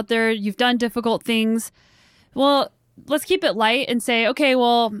yourself out there. You've done difficult things. Well, let's keep it light and say, okay,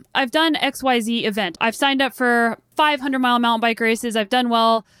 well, I've done XYZ event. I've signed up for 500-mile mountain bike races. I've done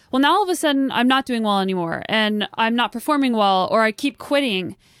well. Well, now all of a sudden I'm not doing well anymore and I'm not performing well, or I keep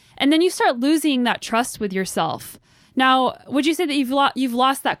quitting. And then you start losing that trust with yourself. Now, would you say that you've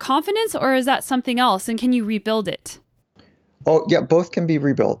lost that confidence, or is that something else? And can you rebuild it? Oh, yeah, both can be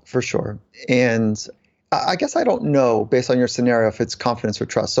rebuilt for sure. And I guess I don't know based on your scenario if it's confidence or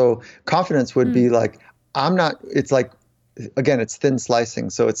trust. So confidence would be like, it's like, again, it's thin slicing.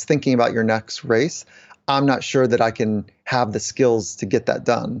 So it's thinking about your next race. I'm not sure that I can have the skills to get that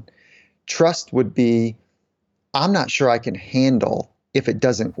done. Trust would be, I'm not sure I can handle if it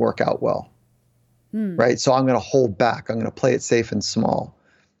doesn't work out well. Right? So I'm going to hold back. I'm going to play it safe and small.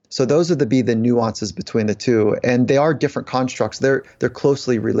 So those would be the nuances between the two. And they are different constructs. They're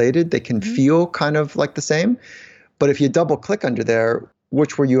closely related. They can feel kind of like the same. But if you double click under there,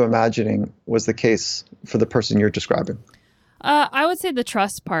 which were you imagining was the case for the person you're describing? I would say the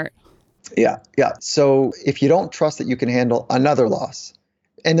trust part. Yeah. So if you don't trust that you can handle another loss,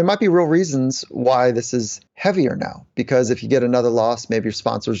 and there might be real reasons why this is heavier now, because if you get another loss, maybe your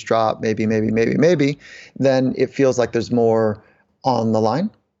sponsors drop, maybe, then it feels like there's more on the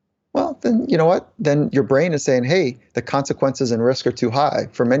line. Well, then you know what? Then your brain is saying, hey, the consequences and risk are too high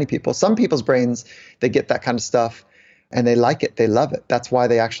for many people. Some people's brains, they get that kind of stuff and they like it. They love it. That's why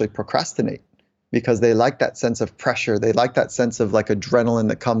they actually procrastinate, because they like that sense of pressure. They like that sense of like adrenaline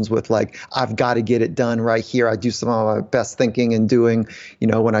that comes with like, I've got to get it done right here. I do some of my best thinking and doing,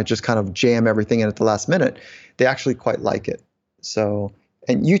 when I just kind of jam everything in at the last minute. They actually quite like it. So,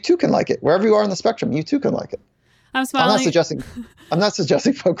 and you too can like it. Wherever you are on the spectrum, you too can like it. I'm smiling. I'm not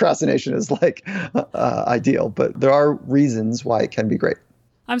suggesting procrastination is like ideal, but there are reasons why it can be great.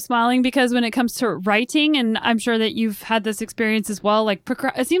 I'm smiling because when it comes to writing, and I'm sure that you've had this experience as well, like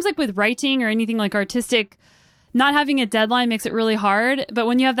it seems like with writing or anything like artistic, not having a deadline makes it really hard. But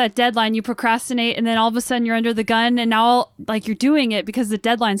when you have that deadline, you procrastinate, and then all of a sudden you're under the gun, and now like you're doing it because the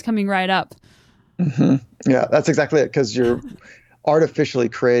deadline's coming right up. Mm-hmm. Yeah, that's exactly it. Because you're artificially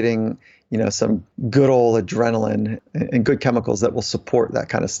creating some good old adrenaline and good chemicals that will support that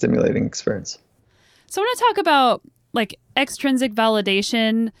kind of stimulating experience. So I want to talk about like extrinsic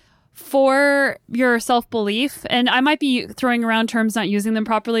validation for your self-belief. And I might be throwing around terms, not using them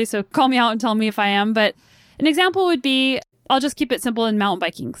properly, so call me out and tell me if I am. But an example would be, I'll just keep it simple in mountain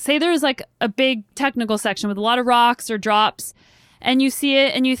biking. Say there's like a big technical section with a lot of rocks or drops, and you see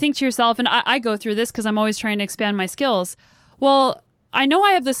it and you think to yourself, and I go through this because I'm always trying to expand my skills. Well, I know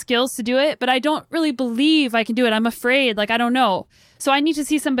I have the skills to do it, but I don't really believe I can do it. I'm afraid, like, I don't know. So I need to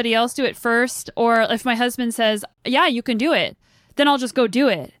see somebody else do it first. Or if my husband says, yeah, you can do it, then I'll just go do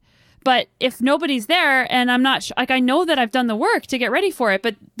it. But if nobody's there and I'm not like, I know that I've done the work to get ready for it,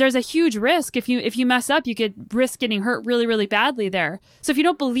 but there's a huge risk. If you mess up, you could risk getting hurt really, really badly there. So if you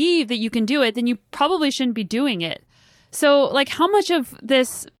don't believe that you can do it, then you probably shouldn't be doing it. So like, how much of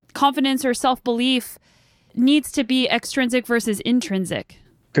this confidence or self-belief needs to be extrinsic versus intrinsic?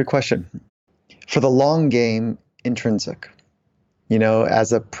 Good question. For the long game, intrinsic,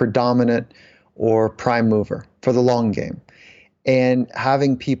 as a predominant or prime mover for the long game. And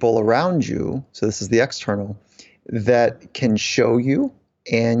having people around you, so this is the external, that can show you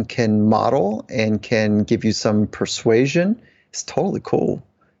and can model and can give you some persuasion is totally cool.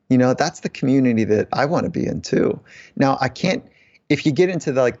 That's the community that I want to be in too. Now, if you get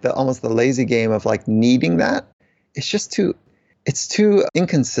into the almost the lazy game of like needing that, it's too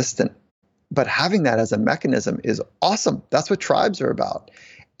inconsistent. But having that as a mechanism is awesome. That's what tribes are about.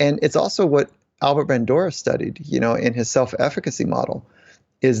 And it's also what Albert Bandura studied, in his self-efficacy model,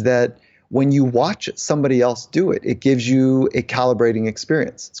 is that when you watch somebody else do it, it gives you a calibrating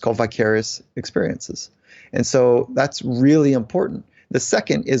experience. It's called vicarious experiences. And so that's really important. The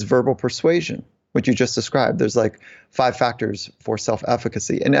second is verbal persuasion, what you just described. There's like 5 factors for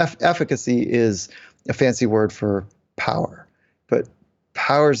self-efficacy. And efficacy is a fancy word for power. But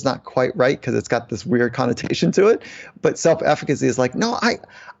power is not quite right because it's got this weird connotation to it. But self-efficacy is like, no,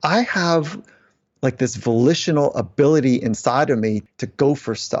 I have like this volitional ability inside of me to go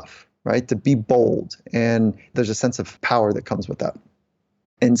for stuff, right? To be bold. And there's a sense of power that comes with that.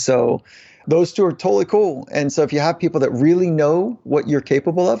 And so those two are totally cool. And so if you have people that really know what you're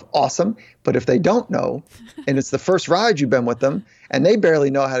capable of, awesome. But if they don't know, and it's the first ride you've been with them, and they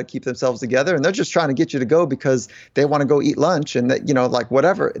barely know how to keep themselves together, and they're just trying to get you to go because they want to go eat lunch, and that, like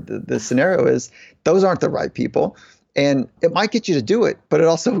whatever the scenario is, those aren't the right people. And it might get you to do it, but it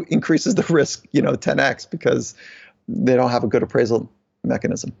also increases the risk, 10x, because they don't have a good appraisal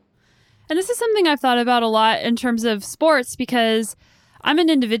mechanism. And this is something I've thought about a lot in terms of sports, because I'm an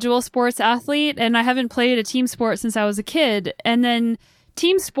individual sports athlete and I haven't played a team sport since I was a kid. And then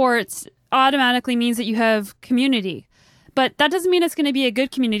team sports automatically means that you have community. But that doesn't mean it's going to be a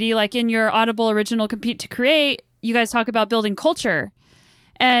good community. Like in your Audible original Compete to Create, you guys talk about building culture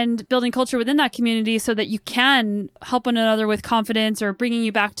and building culture within that community so that you can help one another with confidence or bringing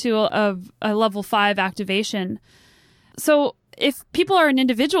you back to a level 5 activation. So if people are an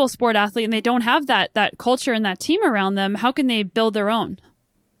individual sport athlete and they don't have that culture and that team around them, how can they build their own?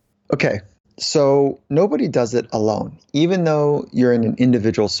 Okay, so nobody does it alone. Even though you're in an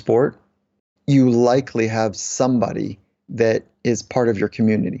individual sport, you likely have somebody that is part of your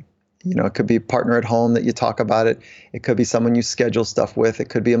community. It could be a partner at home that you talk about it. It could be someone you schedule stuff with. It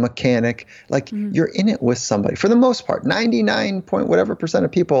could be a mechanic. You're in it with somebody. For the most part, 99 point whatever %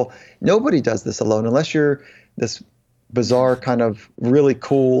 of people, nobody does this alone unless you're this bizarre kind of really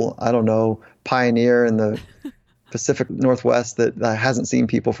cool, I don't know, pioneer in the Pacific Northwest that hasn't seen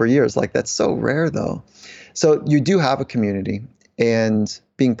people for years. That's so rare though. So you do have a community, and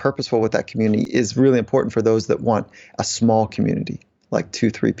being purposeful with that community is really important for those that want a small community, like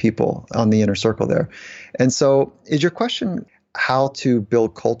 2-3 people on the inner circle there. And so is your question how to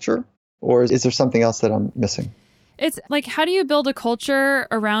build culture, or is there something else that I'm missing? It's like, how do you build a culture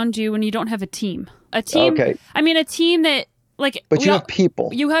around you when you don't have a team? A team, Okay. I mean, a team that like, But you have people.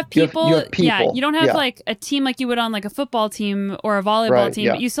 You have people. You have people. Yeah. You don't have Yeah. like a team like you would on like a football team or a volleyball Right, team,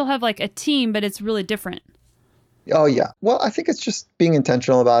 yeah. but you still have like a team, but it's really different. Oh, yeah. Well, I think it's just being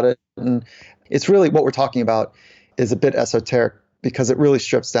intentional about it. And it's really what we're talking about is a bit esoteric because it really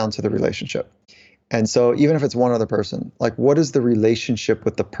strips down to the relationship. And so even if it's one other person, like what is the relationship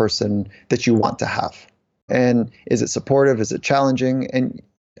with the person that you want to have? And is it supportive? Is it challenging? And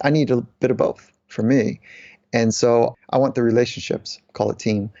I need a bit of both for me. And so I want the relationships, call it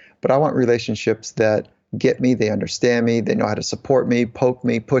team, but I want relationships that get me, they understand me, they know how to support me, poke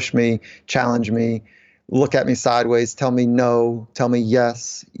me, push me, challenge me, look at me sideways, tell me no, tell me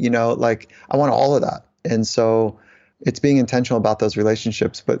yes, like I want all of that. And so it's being intentional about those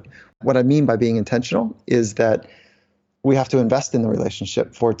relationships. But what I mean by being intentional is that we have to invest in the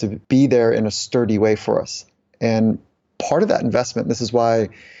relationship for it to be there in a sturdy way for us. And part of that investment, this is why,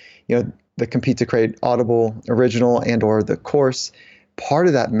 the Compete to Create Audible original and or the course, part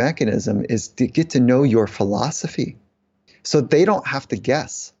of that mechanism is to get to know your philosophy. So they don't have to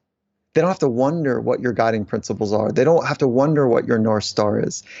guess. They don't have to wonder what your guiding principles are. They don't have to wonder what your North Star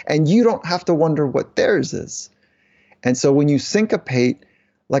is. And you don't have to wonder what theirs is. And so when you syncopate,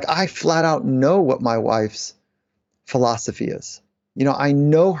 like I flat out know what my wife's philosophy is. I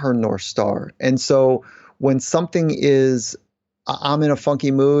know her North Star. And so when something is, I'm in a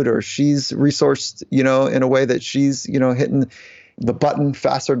funky mood or she's resourced, in a way that she's, hitting the button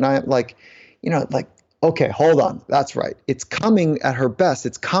faster than I am, like, okay, hold on. That's right. It's coming at her best.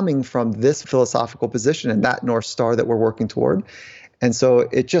 It's coming from this philosophical position and that North Star that we're working toward. And so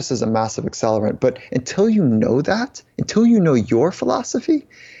it just is a massive accelerant. But until you know that, until you know your philosophy,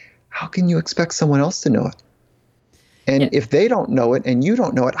 how can you expect someone else to know it? And if they don't know it and you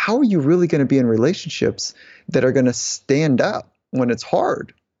don't know it, how are you really going to be in relationships that are going to stand up when it's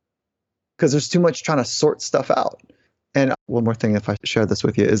hard? Because there's too much trying to sort stuff out. And one more thing, if I share this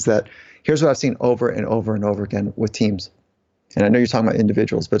with you, is that here's what I've seen over and over and over again with teams. And I know you're talking about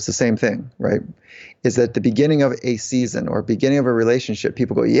individuals, but it's the same thing, right? Is that the beginning of a season or beginning of a relationship,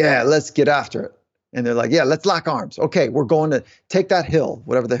 people go, yeah, let's get after it. And they're like, yeah, let's lock arms. Okay, we're going to take that hill,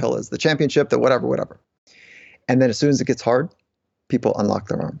 whatever the hill is, the championship, the whatever. And then as soon as it gets hard, people unlock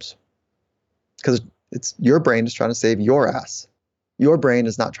their arms. Because it's your brain is trying to save your ass. Your brain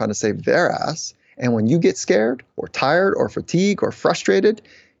is not trying to save their ass. And when you get scared or tired or fatigued or frustrated,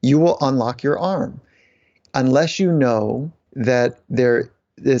 you will unlock your arm. Unless you know that there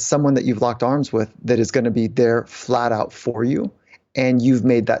is someone that you've locked arms with that is going to be there flat out for you, and you've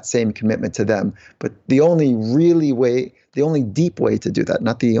made that same commitment to them. But the only deep way to do that,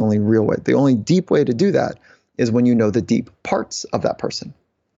 not the only real way, the only deep way to do that is when you know the deep parts of that person.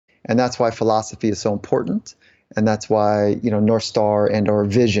 And that's why philosophy is so important. And that's why, North Star and or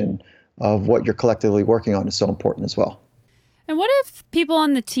vision of what you're collectively working on is so important as well. And what if people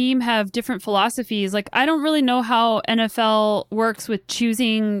on the team have different philosophies? Like, I don't really know how NFL works with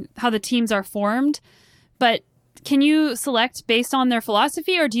choosing how the teams are formed, but can you select based on their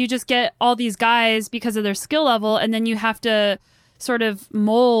philosophy, or do you just get all these guys because of their skill level and then you have to sort of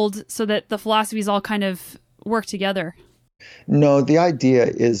mold so that the philosophies all kind of work together? No, the idea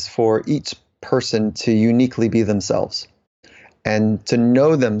is for each person to uniquely be themselves and to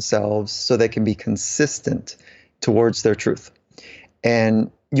know themselves so they can be consistent towards their truth.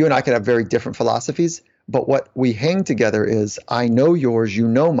 And you and I could have very different philosophies, but what we hang together is I know yours, you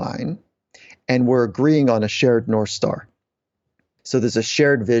know mine, and we're agreeing on a shared North Star. So there's a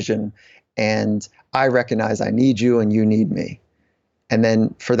shared vision, and I recognize I need you and you need me. And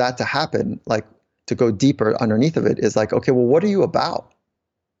then for that to happen, like to go deeper underneath of it is like, okay, well, what are you about?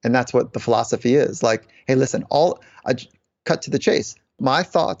 And that's what the philosophy is. Like, hey, listen, I cut to the chase. My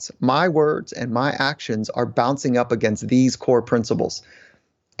thoughts, my words, and my actions are bouncing up against these core principles.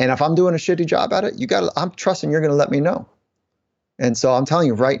 And if I'm doing a shitty job at it, I'm trusting you're going to let me know. And so I'm telling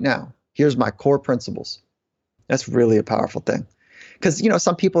you right now, here's my core principles. That's really a powerful thing. Because,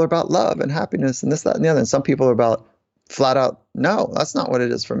 some people are about love and happiness and this, that, and the other. And some people are about flat out, no, that's not what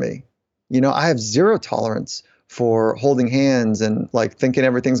it is for me. I have zero tolerance for holding hands and like thinking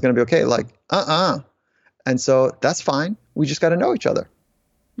everything's going to be okay. Like, And so that's fine. We just got to know each other.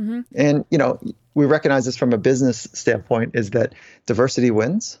 Mm-hmm. And, we recognize this from a business standpoint is that diversity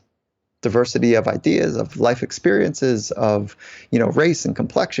wins. Diversity of ideas, of life experiences, of, race and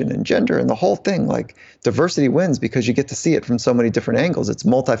complexion and gender and the whole thing. Like diversity wins because you get to see it from so many different angles. It's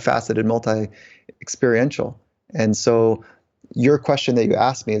multifaceted, multi-experiential. And so your question that you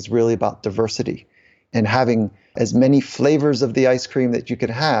asked me is really about diversity and having as many flavors of the ice cream that you can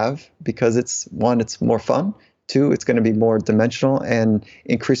have because it's more fun Two, it's going to be more dimensional and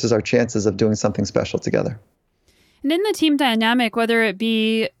increases our chances of doing something special together. And in the team dynamic, whether it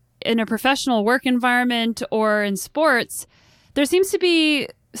be in a professional work environment or in sports, there seems to be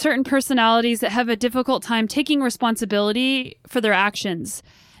certain personalities that have a difficult time taking responsibility for their actions,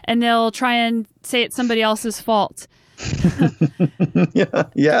 and they'll try and say it's somebody else's fault.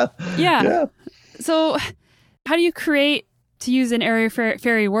 Yeah. So how do you create, to use an airy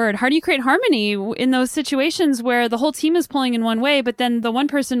fairy word, how do you create harmony in those situations where the whole team is pulling in one way, but then the one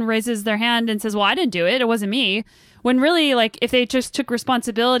person raises their hand and says, well, I didn't do it, it wasn't me. When really, like, if they just took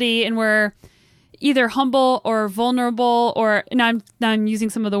responsibility and were either humble or vulnerable, or now I'm using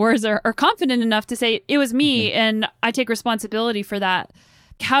some of the words, are confident enough to say it was me and I take responsibility for that.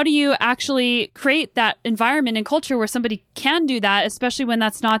 How do you actually create that environment and culture where somebody can do that, especially when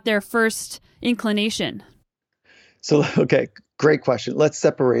that's not their first inclination? So, okay, great question. Let's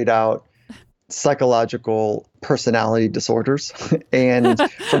separate out psychological personality disorders and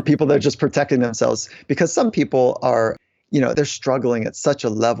from people that are just protecting themselves, because some people are, they're struggling at such a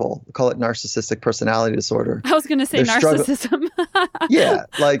level. We call it narcissistic personality disorder. I was going to say narcissism. Yeah.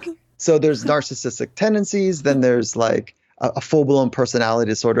 So there's narcissistic tendencies, then there's like a full-blown personality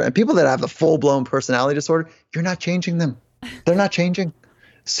disorder. And people that have a full-blown personality disorder, you're not changing them. They're not changing.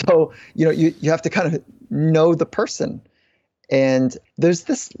 So, you have to kind of know the person. And there's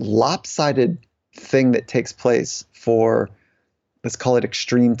this lopsided thing that takes place for, let's call it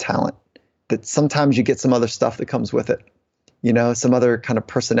extreme talent, that sometimes you get some other stuff that comes with it, some other kind of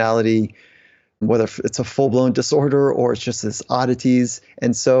personality, whether it's a full-blown disorder or it's just this oddities.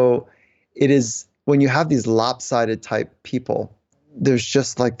 And so it is, when you have these lopsided type people, there's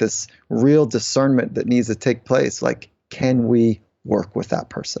just like this real discernment that needs to take place. Like, can we work with that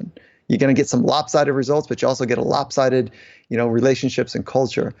person? You're going to get some lopsided results, but you also get a lopsided, relationships and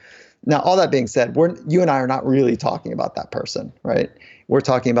culture. Now, all that being said, you and I are not really talking about that person, right? We're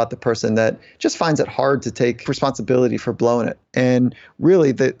talking about the person that just finds it hard to take responsibility for blowing it. And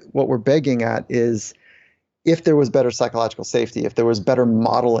really, what we're begging at is, if there was better psychological safety, if there was better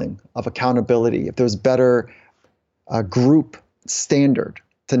modeling of accountability, if there was better group standard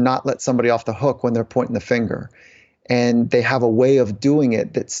to not let somebody off the hook when they're pointing the finger, and they have a way of doing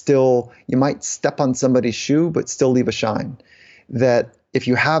it that still, you might step on somebody's shoe, but still leave a shine. That if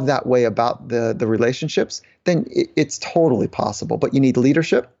you have that way about the relationships, then it's totally possible. But you need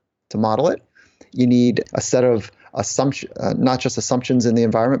leadership to model it. You need a set of assumptions, not just assumptions in the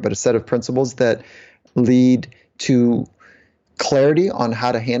environment, but a set of principles that lead to clarity on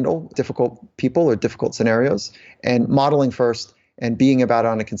how to handle difficult people or difficult scenarios, and modeling first and being about it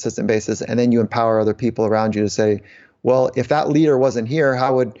on a consistent basis. And then you empower other people around you to say, well, if that leader wasn't here,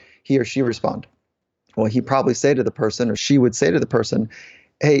 how would he or she respond? Well, he'd probably say to the person, or she would say to the person,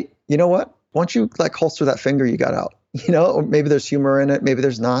 hey, you know what? Why don't you holster that finger you got out? Or maybe there's humor in it, maybe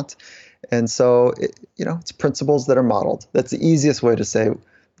there's not. And so, it's principles that are modeled. That's the easiest way to say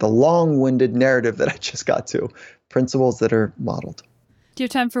the long-winded narrative that I just got to. Principles that are modeled. Do you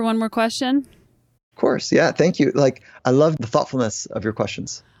have time for one more question? Of course. Yeah. Thank you. I love the thoughtfulness of your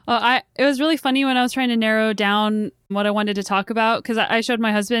questions. Well, it was really funny when I was trying to narrow down what I wanted to talk about, because I showed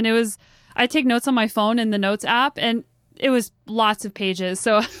my husband, I take notes on my phone in the notes app, and it was lots of pages.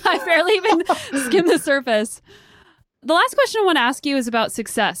 So I barely even skimmed the surface. The last question I want to ask you is about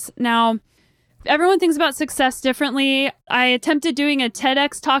success. Now, everyone thinks about success differently. I attempted doing a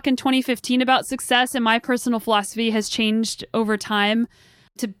TEDx talk in 2015 about success, and my personal philosophy has changed over time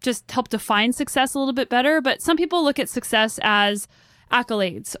to just help define success a little bit better. But some people look at success as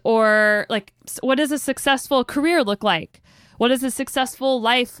accolades, or what does a successful career look like? What does a successful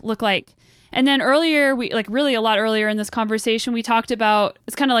life look like? And then earlier, really a lot earlier in this conversation, we talked about,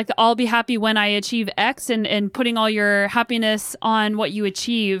 it's kind of like the I'll be happy when I achieve X, and putting all your happiness on what you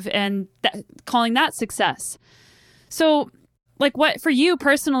achieve and calling that success. So what for you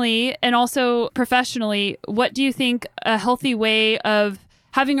personally and also professionally, what do you think a healthy way of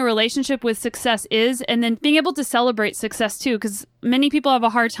having a relationship with success is, and then being able to celebrate success too? Because many people have a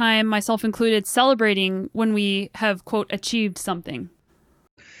hard time, myself included, celebrating when we have, quote, achieved something.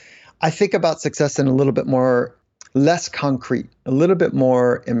 I think about success in a little bit more, less concrete, a little bit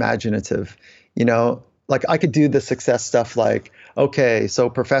more imaginative. I could do the success stuff okay, so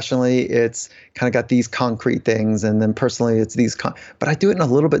professionally it's kind of got these concrete things, and then personally it's these, but I do it in a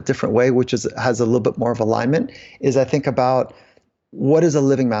little bit different way, which has a little bit more of alignment, is I think about what is a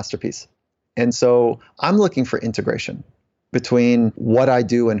living masterpiece. And so I'm looking for integration between what I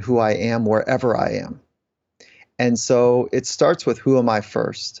do and who I am wherever I am. And so it starts with who am I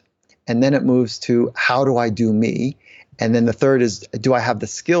first? And then it moves to how do I do me? And then the third is, do I have the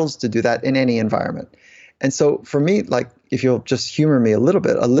skills to do that in any environment? And so for me, like, if you'll just humor me a little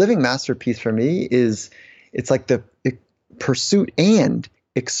bit, a living masterpiece for me it's like the pursuit and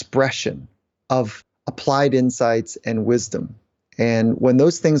expression of applied insights and wisdom. And when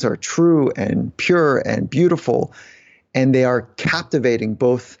those things are true and pure and beautiful, and they are captivating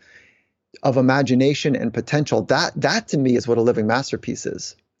both of imagination and potential, that to me is what a living masterpiece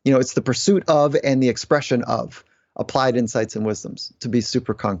is. It's the pursuit of and the expression of applied insights and wisdoms, to be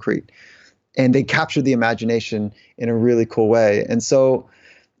super concrete. And they capture the imagination in a really cool way. And so,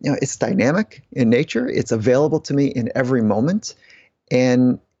 it's dynamic in nature. It's available to me in every moment.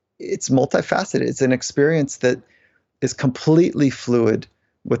 And it's multifaceted. It's an experience that is completely fluid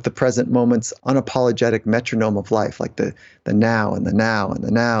with the present moment's unapologetic metronome of life, like the now and the now and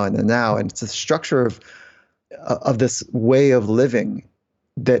the now and the now. And it's a structure of this way of living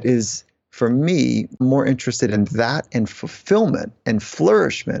that is, for me, more interested in that and fulfillment and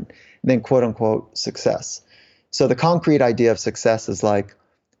flourishment than quote unquote success. So the concrete idea of success is like,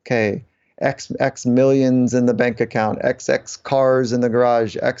 okay, X millions in the bank account, XX cars in the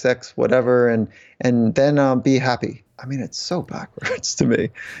garage, XX whatever, and then be happy. I mean, it's so backwards to me.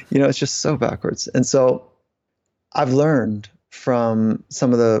 It's just so backwards. And so I've learned from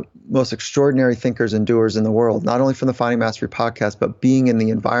some of the most extraordinary thinkers and doers in the world, not only from the Finding Mastery podcast, but being in the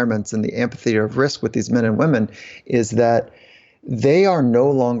environments and the amphitheater of risk with these men and women, is that they are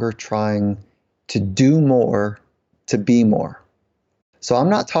no longer trying to do more to be more. So I'm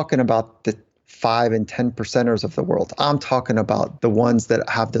not talking about the 5 and 10%ers of the world. I'm talking about the ones that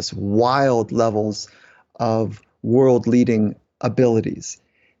have this wild levels of world-leading abilities,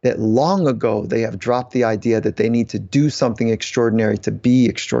 that long ago they have dropped the idea that they need to do something extraordinary to be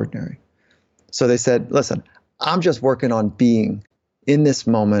extraordinary. So they said, listen, I'm just working on being in this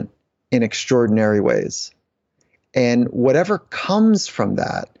moment in extraordinary ways. And whatever comes from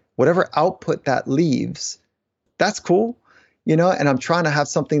that, whatever output that leaves, that's cool. And I'm trying to have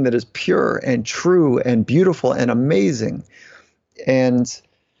something that is pure and true and beautiful and amazing. And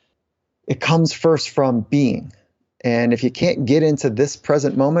it comes first from being. And if you can't get into this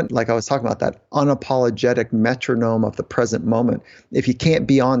present moment, like I was talking about, that unapologetic metronome of the present moment, if you can't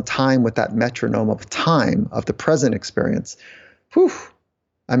be on time with that metronome of time, of the present experience,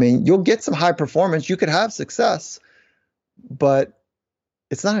 I mean, you'll get some high performance, you could have success, but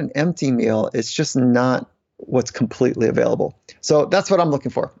it's not an empty meal. It's just not what's completely available. So that's what I'm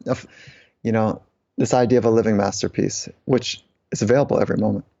looking for. This idea of a living masterpiece, which is available every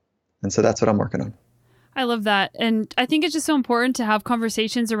moment. And so that's what I'm working on. I love that. And I think it's just so important to have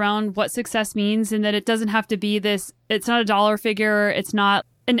conversations around what success means, and that it doesn't have to be this, it's not a dollar figure. It's not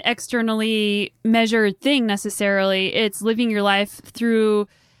an externally measured thing necessarily. It's living your life through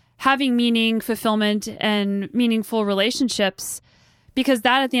having meaning, fulfillment, and meaningful relationships. Because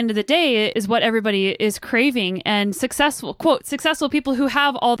that, at the end of the day, is what everybody is craving. And successful, quote, successful people who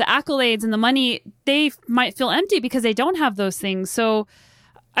have all the accolades and the money, they might feel empty because they don't have those things. So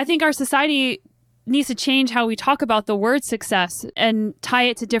I think our society needs to change how we talk about the word success and tie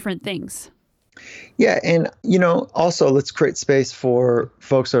it to different things. Yeah. And, also let's create space for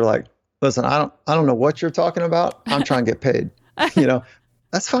folks that are like, listen, I don't know what you're talking about. I'm trying to get paid.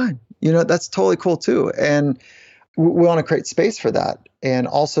 That's fine. That's totally cool too. And we want to create space for that, and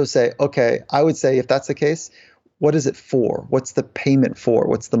also say, okay, I would say if that's the case, what is it for? What's the payment for?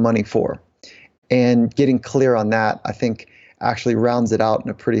 What's the money for? And getting clear on that, I think, actually rounds it out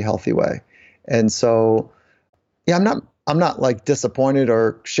in a pretty healthy way. And so, yeah, I'm not like disappointed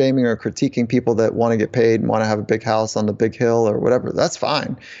or shaming or critiquing people that want to get paid and want to have a big house on the big hill or whatever. That's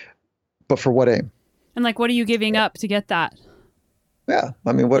fine. But for what aim? And like, what are you giving up to get that? Yeah.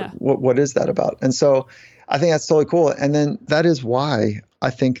 I mean, what is that about? And so I think that's totally cool. And then that is why I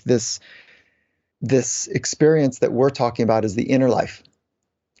think this experience that we're talking about is the inner life.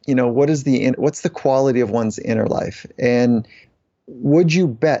 What's the quality of one's inner life? And would you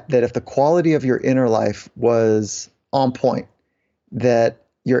bet that if the quality of your inner life was on point, that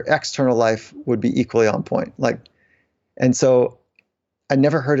your external life would be equally on point? And so I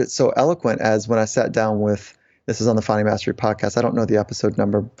never heard it so eloquent as when I sat down with, this is on the Finding Mastery podcast, I don't know the episode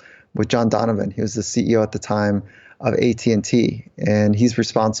number, with John Donovan. He was the CEO at the time of AT&T, and he's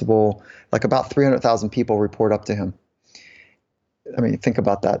responsible, like about 300,000 people report up to him. I mean, think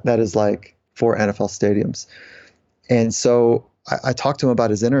about that. That is like 4 NFL stadiums. And so I talked to him about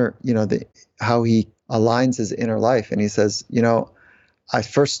his inner, how he aligns his inner life. And he says, I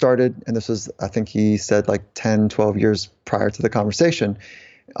first started, and this was, I think he said like 10, 12 years prior to the conversation,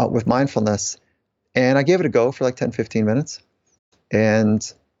 with mindfulness. And I gave it a go for like 10, 15 minutes. And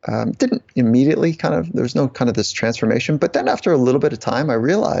didn't immediately there's no kind of this transformation. But then after a little bit of time, I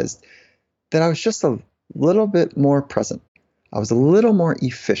realized that I was just a little bit more present. I was a little more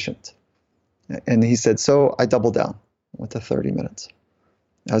efficient. And he said, so I doubled down, went to 30 minutes.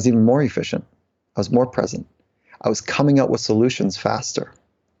 I was even more efficient. I was more present. I was coming up with solutions faster.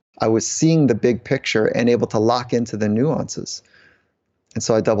 I was seeing the big picture and able to lock into the nuances. And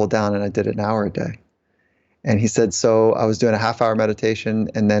so I doubled down and I did an hour a day. And he said, so I was doing a half-hour meditation,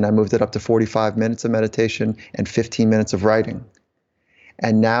 and then I moved it up to 45 minutes of meditation and 15 minutes of writing.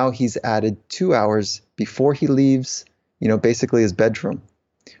 And now he's added 2 hours before he leaves, basically his bedroom,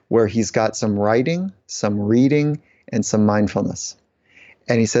 where he's got some writing, some reading, and some mindfulness.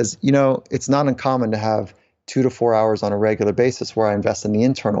 And he says, it's not uncommon to have 2 to 4 hours on a regular basis where I invest in the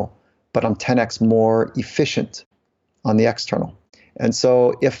internal, but I'm 10x more efficient on the external. And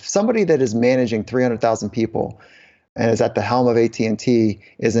so if somebody that is managing 300,000 people and is at the helm of AT&T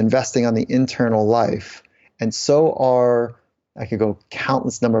is investing on the internal life, and so are, I could go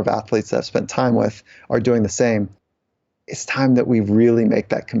countless number of athletes that I've spent time with are doing the same, it's time that we really make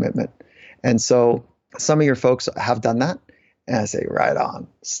that commitment. And so some of your folks have done that, and I say, right on,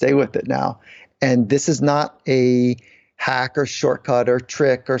 stay with it now. And this is not a hack or shortcut or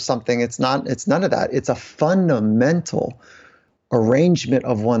trick or something. It's none of that. It's a fundamental arrangement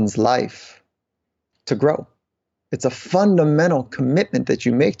of one's life to grow. It's a fundamental commitment that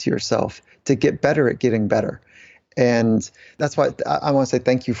you make to yourself to get better at getting better. And that's why I want to say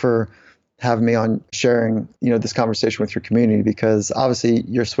thank you for having me on, sharing, this conversation with your community, because obviously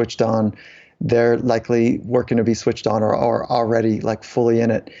you're switched on. They're likely working to be switched on or already like fully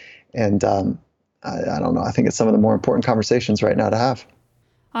in it. And I don't know. I think it's some of the more important conversations right now to have.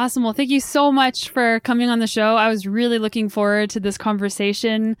 Awesome. Well, thank you so much for coming on the show. I was really looking forward to this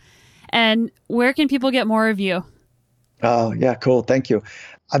conversation. And where can people get more of you? Oh, yeah, cool. Thank you.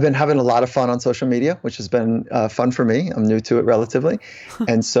 I've been having a lot of fun on social media, which has been fun for me. I'm new to it relatively.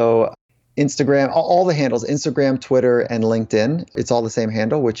 And so Instagram, all the handles, Instagram, Twitter, and LinkedIn, it's all the same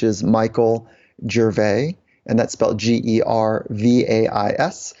handle, which is Michael Gervais, and that's spelled Gervais.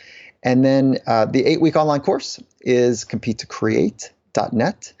 And then the 8-week online course is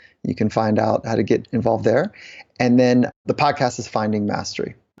competetocreate.net. You can find out how to get involved there. And then the podcast is Finding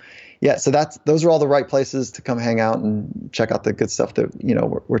Mastery. Yeah, so those are all the right places to come hang out and check out the good stuff that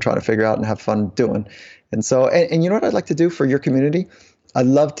we're trying to figure out and have fun doing. And so, and you know what I'd like to do for your community? I'd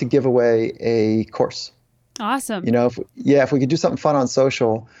love to give away a course. Awesome. If we could do something fun on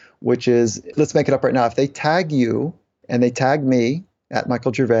social, which is, let's make it up right now. If they tag you and they tag me at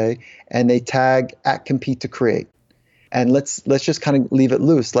Michael Gervais and they tag at Compete to Create, and let's just kind of leave it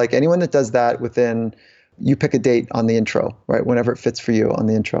loose. Like anyone that does that you pick a date on the intro, right? Whenever it fits for you on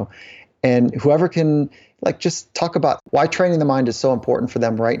the intro. And whoever can just talk about why training the mind is so important for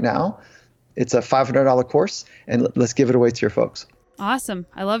them right now. It's a $500 course, and let's give it away to your folks. Awesome.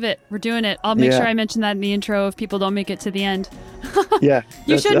 I love it. We're doing it. I'll make sure I mention that in the intro if people don't make it to the end. Yeah.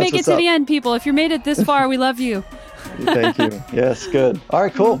 You should make it to the end, people. If you made it this far, we love you. Thank you. Yes, good. All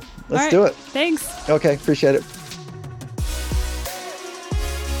right, cool. Let's do it. Thanks. Okay, appreciate it.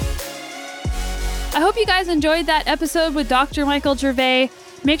 I hope you guys enjoyed that episode with Dr. Michael Gervais.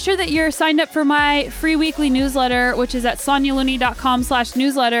 Make sure that you're signed up for my free weekly newsletter, which is at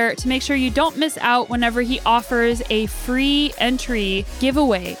sonyalooney.com/newsletter, to make sure you don't miss out whenever he offers a free entry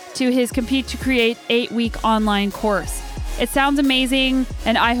giveaway to his Compete to Create 8-week online course. It sounds amazing,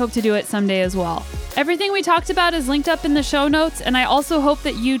 and I hope to do it someday as well. Everything we talked about is linked up in the show notes, and I also hope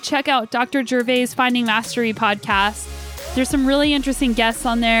that you check out Dr. Gervais' Finding Mastery podcast. There's some really interesting guests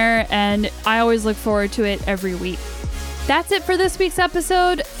on there, and I always look forward to it every week. That's it for this week's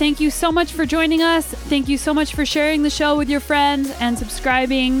episode. Thank you so much for joining us. Thank you so much for sharing the show with your friends and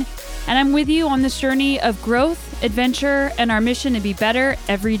subscribing. And I'm with you on this journey of growth, adventure, and our mission to be better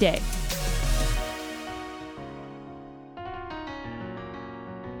every day.